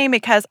teaching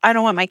because I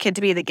don't want my kid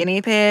to be the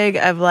guinea pig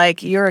of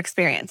like your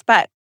experience.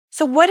 But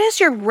so what is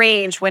your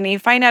range when you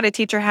find out a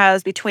teacher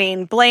has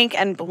between blank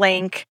and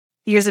blank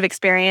years of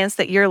experience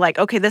that you're like,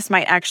 okay, this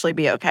might actually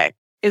be okay?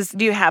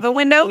 Do you have a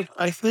window?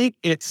 I think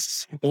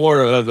it's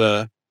more of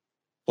a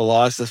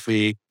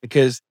philosophy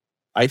because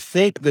I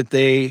think that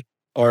they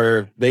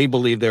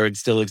believe they're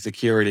instilling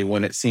security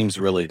when it seems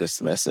really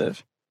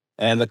dismissive.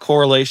 And the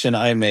correlation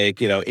I make,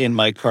 in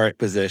my current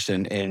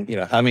position and,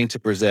 having to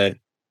present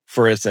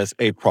for instance,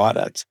 a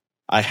product,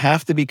 I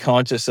have to be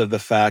conscious of the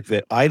fact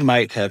that I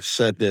might have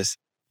said this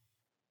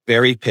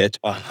very pitch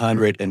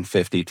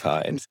 150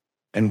 times.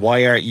 And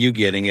why aren't you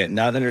getting it?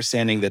 Not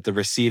understanding that the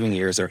receiving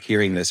ears are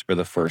hearing this for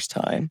the first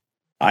time.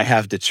 I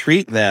have to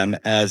treat them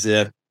as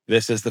if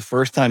this is the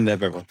first time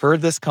they've ever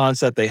heard this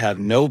concept. They have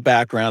no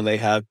background. They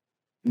have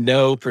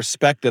no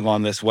perspective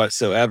on this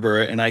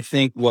whatsoever. And I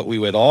think what we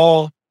would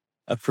all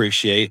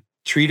appreciate,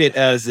 treat it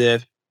as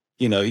if,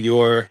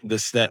 you're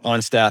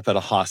on staff at a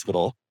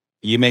hospital.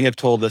 You may have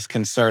told this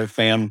concerned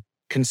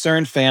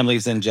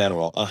families in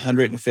general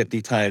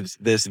 150 times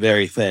this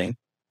very thing.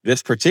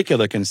 This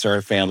particular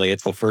concerned family,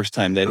 it's the first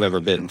time they've ever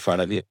been in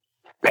front of you.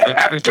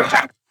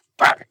 Hi.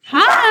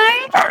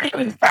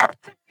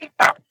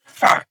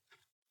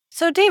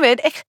 So,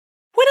 David,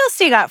 what else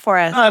do you got for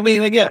us? I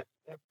mean, again,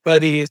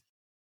 buddies.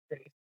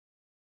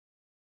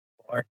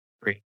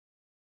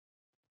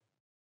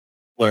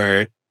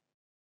 Word.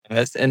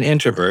 As an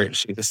introvert,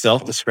 she's a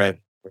self-described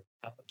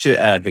to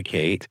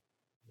advocate.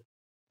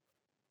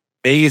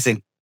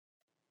 Amazing.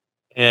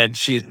 And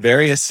she's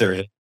very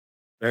assertive,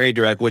 very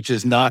direct, which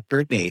is not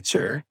her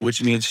nature,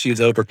 which means she's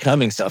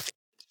overcoming stuff.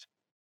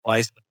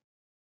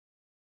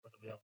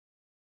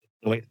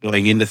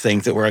 Going into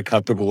things that we're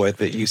uncomfortable with,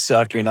 that you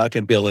suck, you're not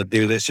going to be able to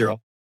do this, you're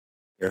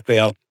a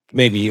fail.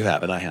 Maybe you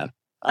haven't, I have.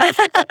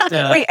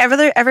 Wait,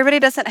 everybody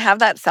doesn't have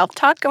that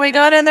self-talk going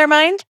on in their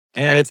mind?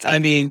 And it's,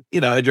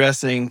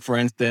 addressing, for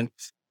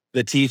instance,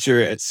 the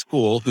teacher at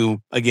school who,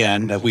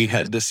 again, that we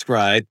had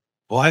described,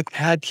 I've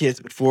had kids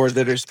before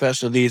that are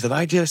special needs and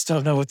I just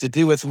don't know what to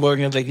do with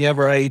Morgan. Like, you have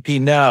our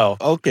IEP now.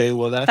 Okay,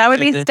 well, that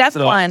would be step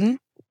one.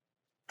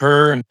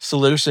 Her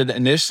solution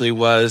initially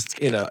was,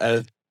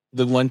 as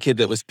the one kid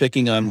that was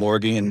picking on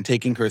Morgan and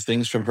taking her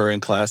things from her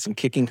in class and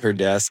kicking her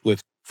desk,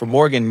 which for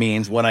Morgan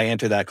means when I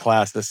enter that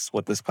class, this is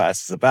what this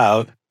class is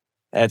about.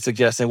 And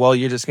suggesting, well,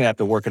 you're just going to have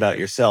to work it out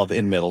yourself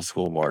in middle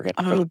school, Morgan.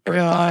 Oh,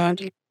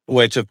 God.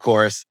 Which, of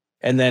course,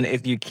 and then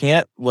if you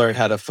can't learn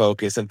how to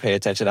focus and pay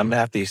attention, I'm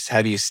going to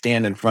have you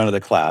stand in front of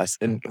the class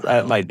and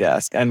at my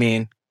desk.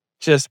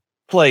 Just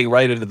play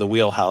right into the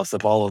wheelhouse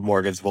of all of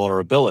Morgan's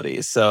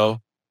vulnerabilities. So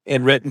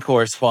in written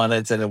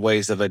correspondence and in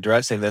ways of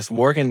addressing this,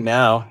 Morgan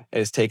now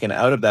is taken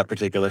out of that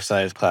particular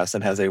science class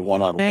and has a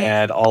one-on-one.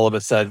 And all of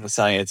a sudden,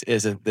 science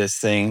isn't this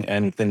thing,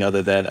 anything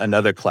other than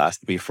another class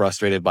to be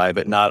frustrated by,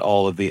 but not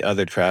all of the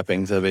other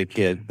trappings of a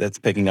kid that's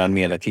picking on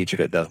me and a teacher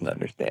that doesn't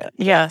understand.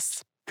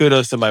 Yes.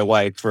 Kudos to my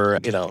wife for,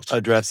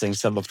 addressing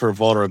some of her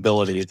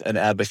vulnerabilities and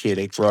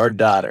advocating for our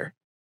daughter.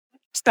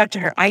 Respect to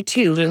her. I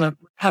too am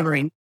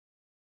recovering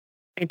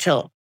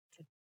until.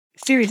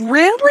 Seriously?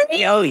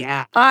 Really? Oh,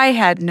 yeah. I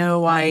had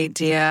no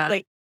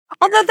idea.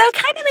 Although that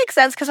kind of makes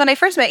sense because when I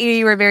first met you,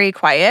 you were very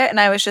quiet. And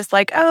I was just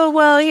like, oh,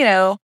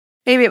 well,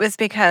 maybe it was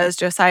because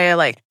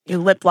Josiah, you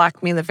lip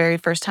locked me the very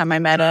first time I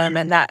met him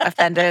and that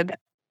offended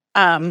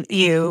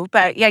you.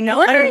 But yeah, you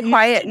were very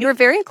quiet. You were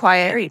very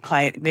quiet. Very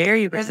quiet,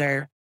 very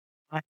reserved.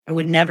 I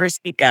would never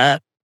speak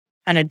up.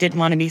 Kind of didn't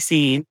want to be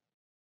seen.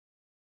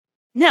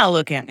 Now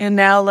look at And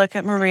now look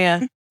at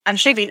Maria. I'm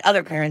shaping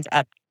other parents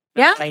up.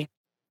 Yeah. Like,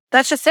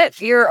 That's just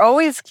it. You're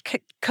always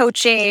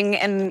coaching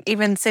and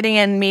even sitting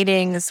in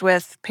meetings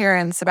with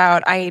parents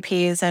about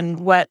IEPs and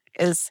what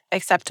is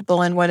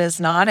acceptable and what is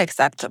not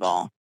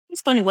acceptable.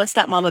 it's funny. Once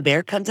that mama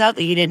bear comes out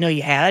that you didn't know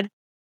you had,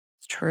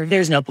 It's true.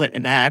 there's no putting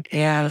it back.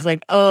 Yeah. I was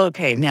like, oh,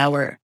 okay, now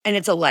and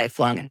it's a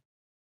lifelong.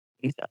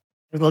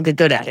 We'll get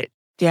good at it.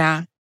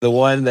 Yeah. The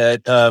one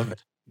that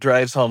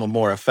drives home a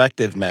more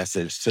effective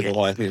message to the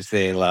one who's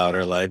saying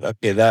louder, like,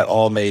 okay, that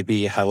all may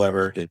be,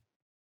 however,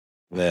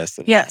 this.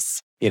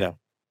 Yes.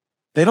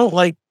 They don't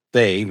like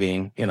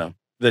being,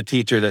 the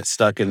teacher that's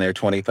stuck in there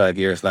 25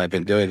 years and I've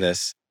been doing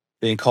this,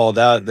 being called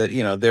out that,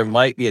 there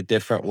might be a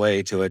different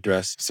way to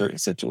address certain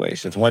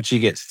situations. Once you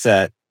get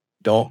set,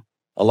 don't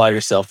allow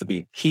yourself to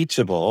be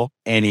teachable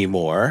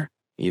anymore,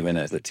 even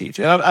as a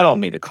teacher. I don't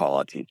mean to call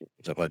out teachers.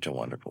 There's a bunch of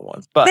wonderful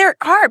ones. But There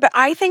are, but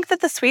I think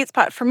that the sweet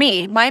spot for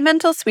me, my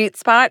mental sweet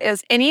spot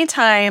is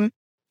anytime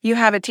you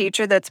have a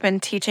teacher that's been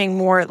teaching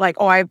more like,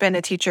 oh, I've been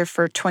a teacher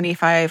for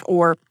 25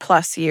 or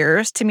plus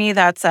years. To me,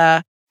 that's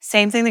a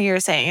same thing that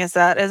you're saying is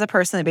that as a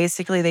person that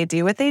basically they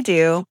do what they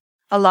do.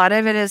 A lot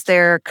of it is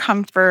their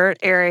comfort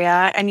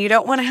area and you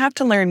don't want to have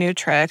to learn new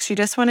tricks. You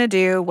just want to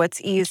do what's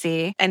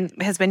easy and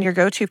has been your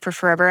go-to for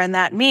forever. And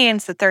that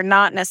means that they're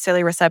not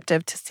necessarily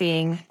receptive to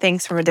seeing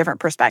things from a different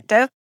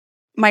perspective.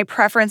 My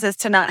preference is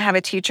to not have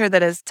a teacher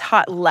that has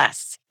taught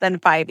less than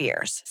 5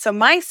 years. So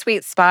my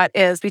sweet spot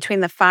is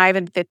between the 5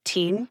 and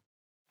 15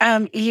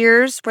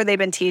 years where they've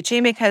been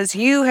teaching because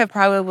you have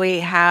probably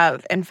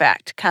in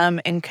fact, come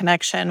in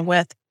connection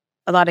with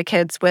a lot of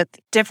kids with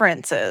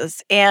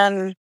differences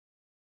and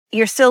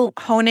you're still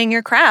honing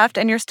your craft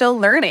and you're still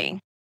learning.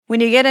 When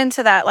you get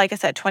into that, like I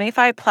said,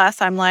 25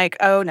 plus, I'm like,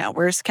 oh no,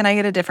 can I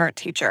get a different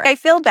teacher? I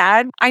feel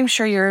bad. I'm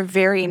sure you're a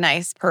very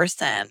nice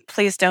person.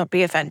 Please don't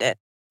be offended.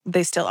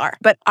 They still are.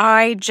 But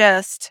I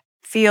just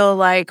feel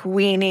like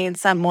we need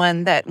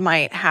someone that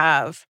might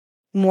have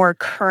more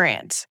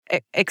current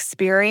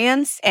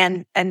experience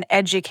and an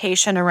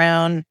education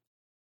around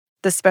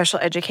the special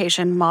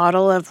education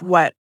model of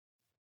what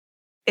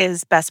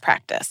is best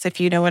practice, if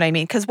you know what I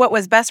mean. Because what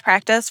was best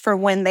practice for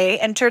when they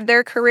entered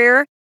their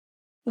career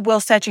will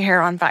set your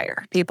hair on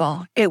fire,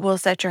 people. It will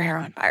set your hair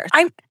on fire.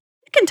 I'm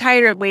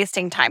tired of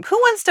wasting time. Who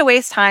wants to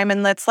waste time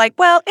and let's like,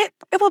 well, it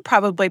will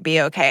probably be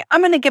okay.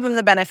 I'm going to give them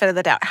the benefit of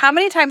the doubt. How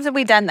many times have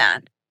we done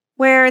that?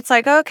 Where it's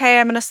like, okay,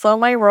 I'm going to slow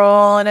my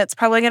roll and it's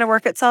probably going to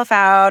work itself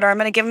out, or I'm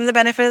going to give them the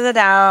benefit of the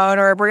doubt,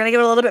 or we're going to give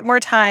it a little bit more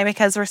time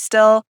because we're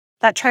still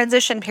that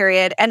transition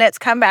period and it's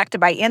come back to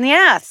bite you in the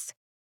ass.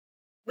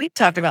 We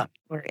talked about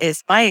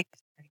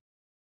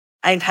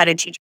I've had a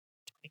teacher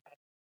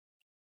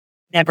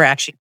never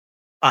actually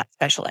taught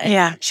special ed.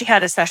 Yeah. She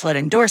had a special ed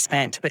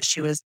endorsement, but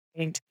she was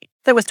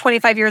That was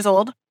 25 years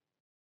old.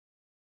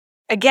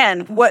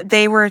 Again, what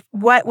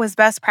was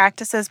best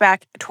practices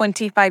back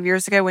 25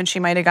 years ago when she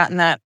might have gotten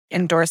that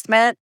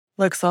endorsement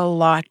looks a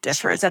lot she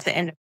different. was at the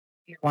end of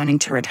the year wanting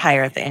to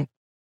retire at the end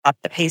up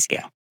the pay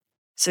scale.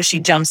 So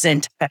she jumps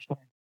into special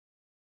ed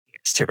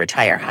years to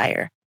retire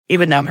higher,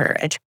 even though her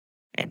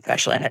in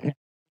special ed had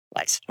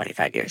lasted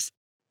 25 years.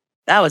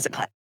 That was a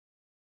class.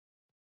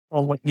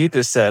 Well, what you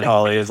just said,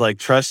 Holly, is like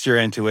trust your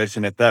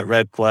intuition. If that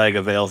red flag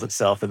avails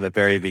itself in the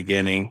very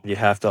beginning, you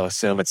have to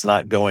assume it's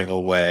not going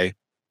away.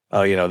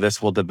 Oh,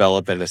 this will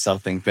develop into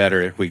something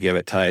better if we give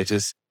it time.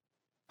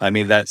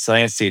 That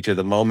science teacher,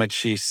 the moment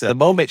she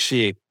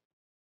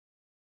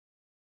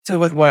to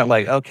the point,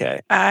 like,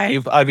 okay.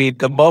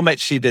 The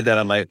moment she did that,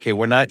 I'm like, okay,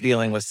 we're not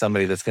dealing with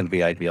somebody that's going to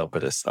be ideal for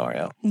this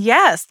scenario.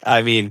 Yes.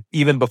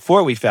 Even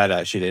before we found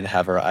out she didn't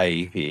have her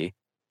IEP,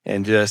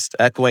 and just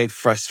echoing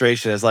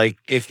frustration is like,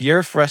 if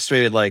you're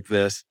frustrated like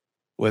this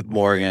with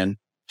Morgan,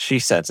 she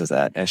senses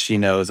that and she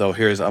knows,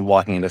 I'm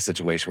walking into a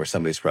situation where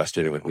somebody's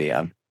frustrated with me.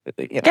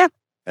 Yeah.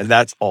 And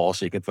that's all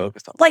she can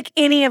focus on. Like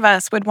any of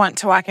us would want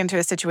to walk into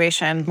a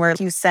situation where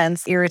you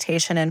sense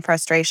irritation and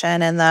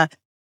frustration and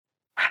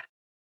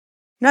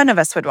none of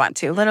us would want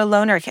to, let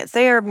alone our kids.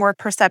 They are more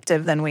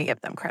perceptive than we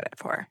give them credit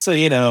for.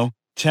 So,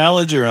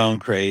 challenge your own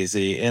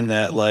crazy in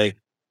that, like,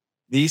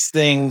 these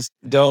things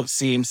don't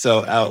seem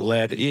so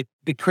outlandish.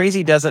 The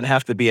crazy doesn't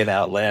have to be an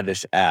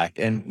outlandish act.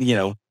 And,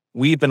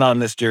 we've been on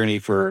this journey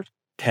for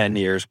 10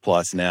 years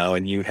plus now,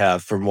 and you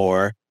have for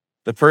more.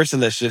 The person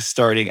that's just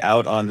starting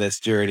out on this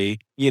journey,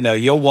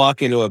 you'll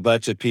walk into a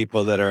bunch of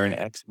people that are an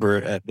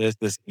expert at this.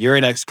 You're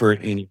an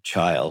expert in your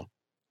child.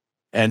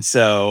 And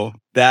so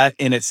that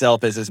in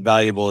itself is as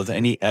valuable as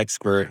any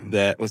expert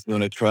that was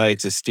going to try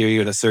to steer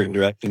you in a certain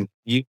direction.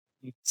 You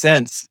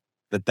sense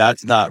that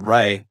that's not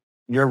right.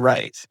 You're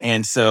right.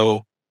 And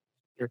so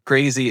your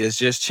crazy is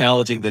just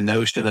challenging the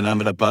notion that I'm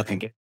going to buck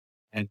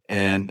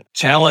and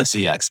challenge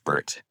the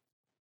expert.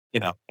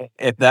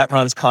 If that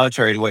runs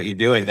contrary to what you're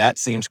doing, that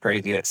seems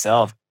crazy in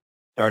itself.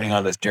 Starting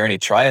on this journey,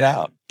 try it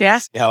out. Yeah.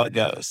 See how it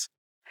goes.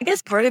 I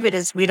guess part of it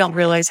is we don't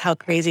realize how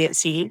crazy it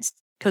seems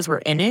because we're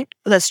in it.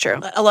 That's true.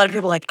 A lot of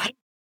people are like,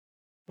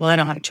 Well, I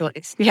don't have a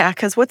choice. Yeah,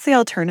 because what's the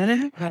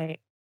alternative?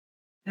 Right.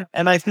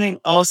 And I think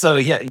also,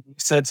 you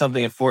said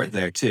something important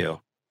there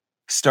too.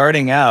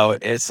 Starting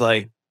out, it's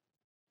like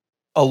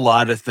a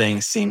lot of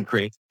things seem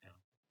great.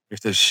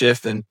 There's a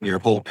shift in your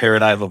whole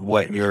paradigm of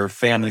what your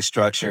family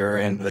structure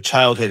and the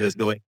childhood is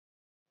doing.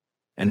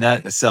 And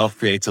that itself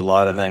creates a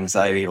lot of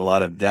anxiety, a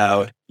lot of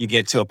doubt. You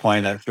get to a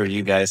point, I'm sure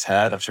you guys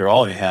had, I'm sure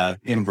all of you have,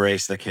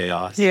 embrace the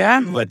chaos.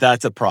 Yeah. But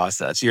that's a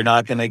process. You're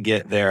not going to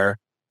get there.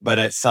 But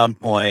at some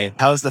point,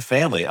 how's the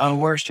family? Oh,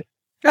 worship.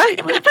 I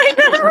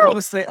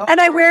know.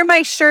 And I wear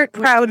my shirt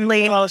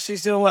proudly. Well,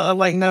 she's doing well. I'm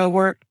like, no,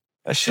 we're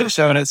a shit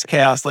show and it's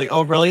chaos. Like,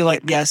 oh, really?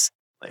 Like, yes.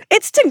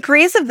 It's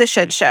degrees of the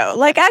shit show.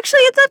 Like, actually,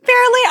 it's a fairly,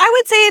 I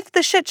would say it's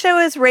the shit show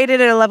is rated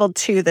at a level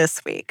 2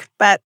 this week.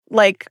 But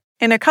like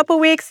in a couple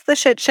weeks, the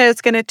shit show is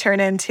going to turn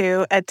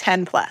into a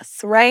 10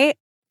 plus, right?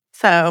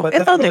 So But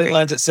it's that all really degree.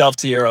 lends itself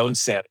to your own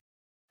sanity.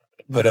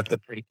 Put up the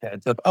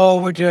pretense of,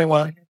 oh, we're doing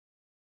well.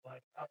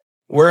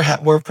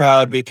 We're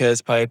proud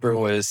because Piper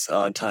was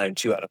on time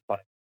 2 out of 5.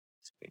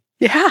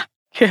 Yeah.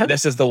 Yeah.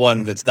 This is the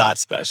one that's not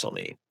special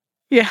need.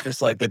 Yeah.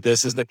 It's like, but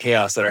this is the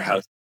chaos that our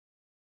house.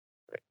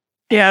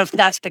 Yeah.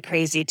 That's the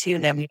crazy too.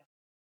 Them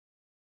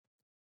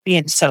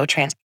being so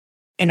transparent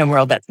in a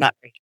world that's not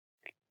great.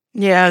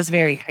 Yeah. It's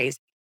very crazy.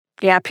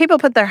 Yeah. People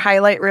put their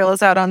highlight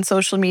reels out on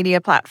social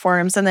media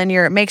platforms and then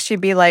it makes you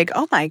be like,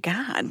 oh my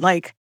God,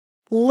 like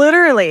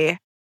literally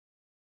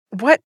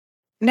what?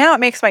 Now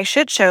it makes my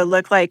shit show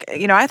look like,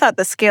 I thought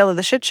the scale of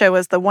the shit show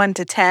was the 1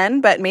 to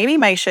 10, but maybe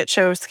my shit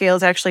show scale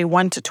is actually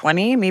 1 to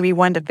 20, maybe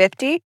 1 to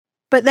 50.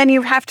 But then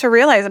you have to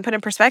realize and put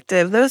in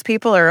perspective, those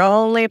people are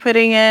only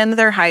putting in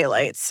their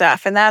highlight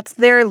stuff. And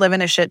they're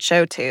living a shit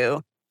show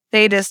too.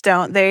 They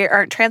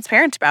aren't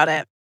transparent about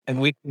it.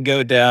 And we can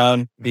go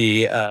down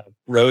the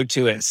road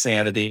to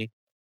insanity.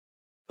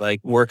 Like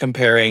we're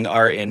comparing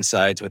our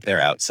insides with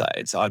their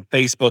outsides. On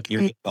Facebook,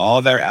 you get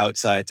all their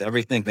outsides,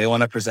 everything they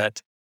want to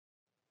present.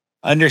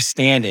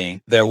 Understanding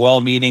they're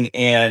well-meaning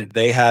and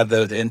they have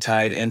those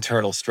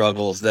internal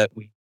struggles that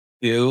we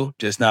do,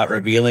 just not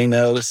revealing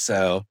those.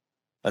 So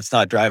let's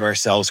not drive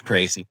ourselves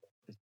crazy.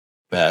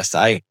 Yeah,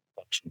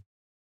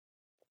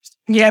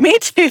 me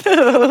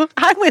too.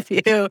 I'm with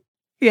you.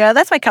 Yeah,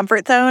 that's my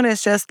comfort zone.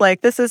 Is just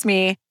like, this is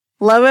me.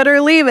 Love it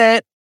or leave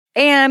it.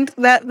 And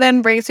that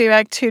then brings me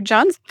back to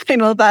John's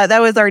final thought.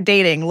 That was our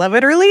dating. Love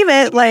it or leave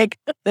it. Like,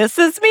 this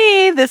is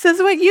me. This is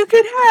what you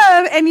could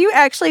have. And you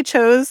actually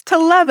chose to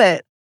love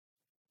it.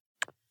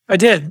 I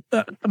did,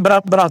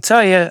 but I'll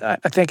tell you,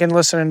 I think in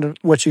listening to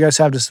what you guys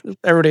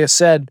everybody has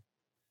said,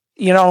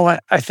 I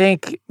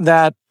think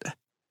that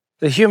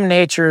the human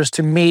nature is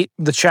to meet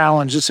the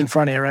challenge that's in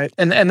front of you, right?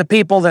 And the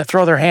people that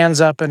throw their hands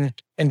up and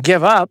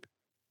give up,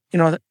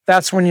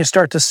 that's when you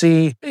start to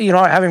see,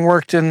 having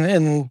worked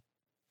in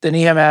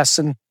EMS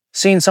and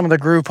seen some of the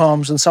group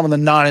homes and some of the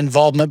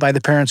non-involvement by the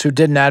parents who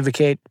didn't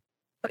advocate,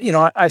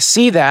 I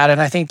see that,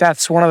 and I think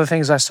that's one of the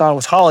things I saw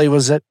with Holly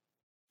was that,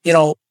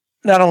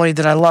 not only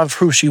did I love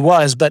who she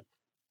was, but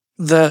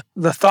the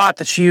thought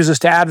that she uses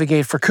to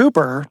advocate for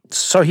Cooper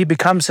so he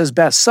becomes his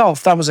best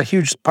self, that was a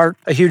huge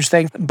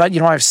thing. But,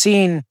 I've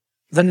seen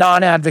the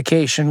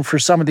non-advocation for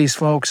some of these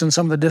folks and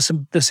some of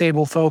the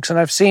disabled folks, and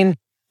I've seen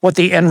what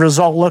the end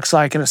result looks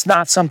like, and it's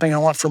not something I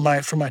want for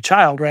my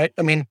child, right?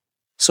 I mean,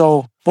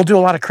 so we'll do a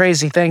lot of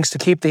crazy things to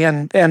keep the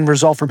end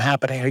result from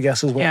happening, I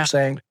guess is what I'm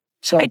saying.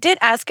 So I did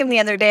ask him the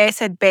other day, I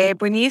said,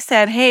 babe, when you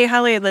said, hey,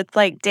 Holly, let's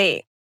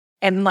date.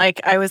 And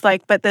I was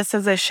like, but this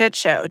is a shit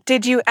show.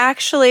 Did you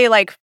actually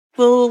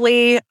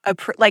fully,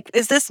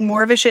 is this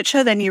more of a shit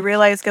show than you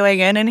realized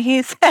going in? And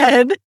he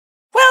said,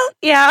 well,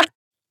 yeah,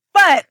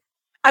 but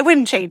I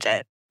wouldn't change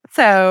it.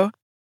 So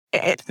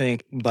I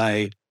think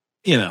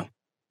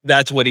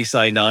that's what he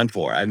signed on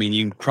for. I mean,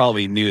 you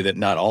probably knew that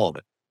not all of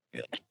it.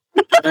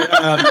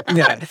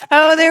 yeah.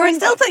 Oh, there was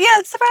still,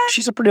 surprise.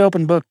 She's a pretty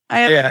open book.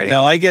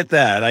 I get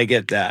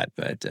that.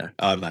 But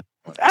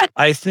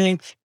I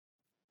think,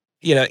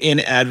 in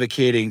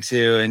advocating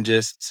too, and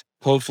just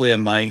hopefully a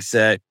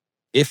mindset,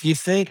 if you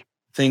think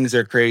things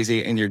are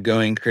crazy and you're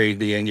going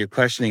crazy and you're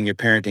questioning your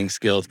parenting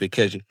skills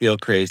because you feel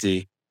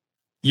crazy,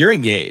 you're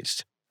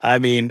engaged. I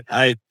mean,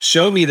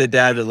 show me the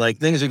dad that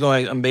things are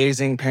going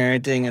amazing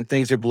parenting and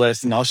things are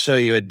bliss, and I'll show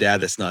you a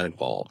dad that's not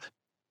involved.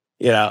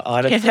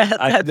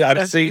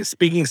 Honestly, I'm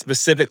speaking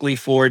specifically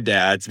for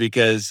dads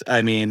because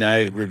I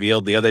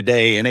revealed the other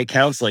day in a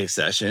counseling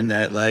session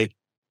that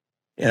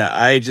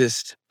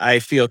I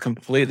feel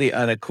completely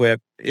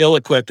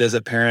ill-equipped as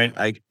a parent.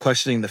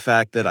 Questioning the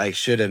fact that I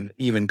should have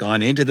even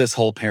gone into this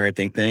whole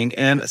parenting thing.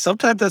 And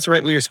sometimes that's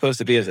right where you're supposed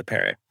to be as a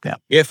parent. Yeah.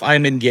 If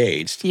I'm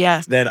engaged,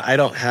 yes, then I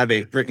don't have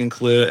a freaking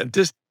clue.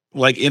 Just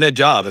in a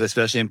job, but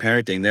especially in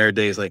parenting, there are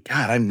days God,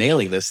 I'm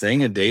nailing this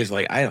thing, and days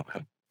I don't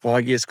have the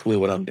foggiest clue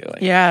what I'm doing.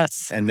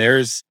 Yes. And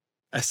there's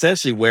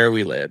essentially where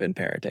we live in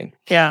parenting.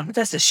 Yeah.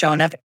 That's just showing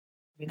up.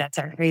 That's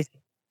our crazy.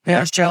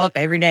 Yeah. Just show up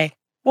every day.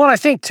 Well, I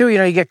think too,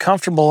 you get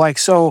comfortable, and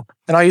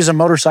I'll use a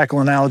motorcycle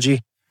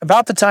analogy.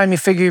 About the time you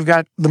figure you've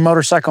got the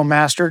motorcycle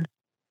mastered,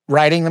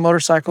 riding the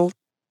motorcycle,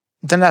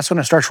 then that's when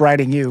it starts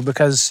riding you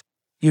because,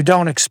 you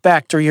don't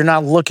expect, or you're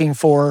not looking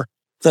for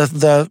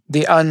the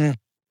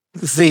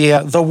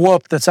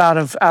whoop that's out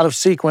of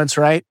sequence,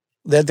 right?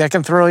 That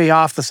can throw you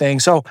off the thing.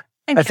 So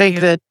I think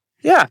that,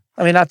 yeah,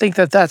 I mean, I think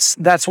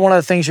that's one of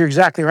the things. You're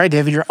exactly right,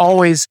 David. You're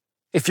always,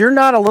 if you're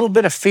not a little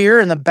bit of fear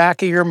in the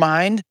back of your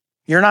mind,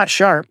 you're not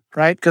sharp,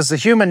 right? Because the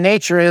human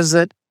nature is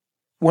that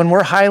when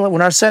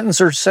our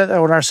senses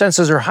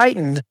are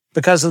heightened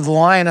because of the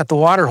lion at the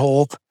water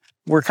hole,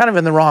 we're kind of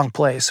in the wrong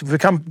place. If we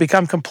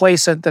become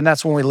complacent, then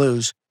that's when we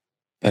lose.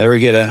 Ever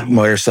get a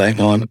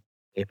motorcycle on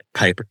a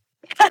Piper?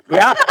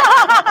 Yeah.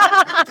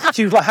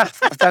 You laugh.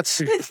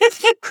 That's,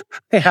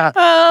 yeah.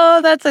 Oh,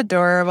 that's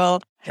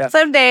adorable. Yeah.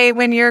 Someday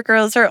when your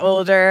girls are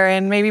older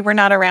and maybe we're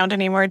not around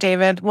anymore,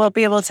 David, we'll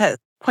be able to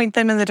point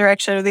them in the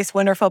direction of these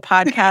wonderful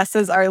podcasts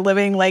as our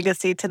living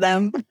legacy to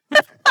them.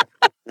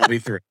 I'll be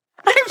through.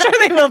 I'm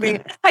sure they will be.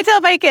 I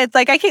tell my kids,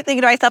 like, I keep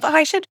thinking to myself,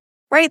 I should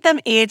write them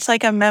each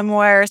like a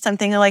memoir or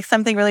something, like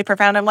something really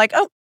profound. I'm like,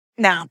 oh,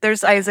 now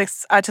there's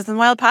Isaac's Autism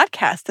Wild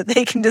podcast that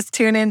they can just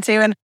tune into,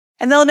 and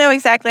they'll know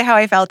exactly how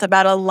I felt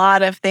about a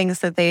lot of things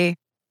that they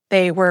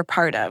were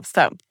part of.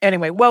 So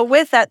anyway, well,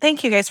 with that,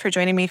 thank you guys for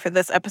joining me for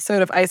this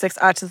episode of Isaac's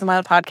Autism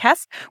Wild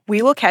podcast.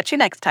 We will catch you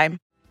next time.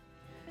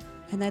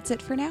 And that's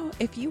it for now.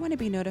 If you want to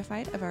be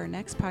notified of our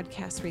next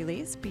podcast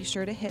release, be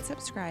sure to hit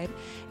subscribe.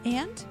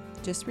 And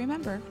just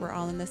remember, we're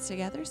all in this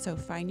together, so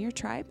find your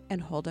tribe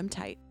and hold them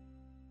tight.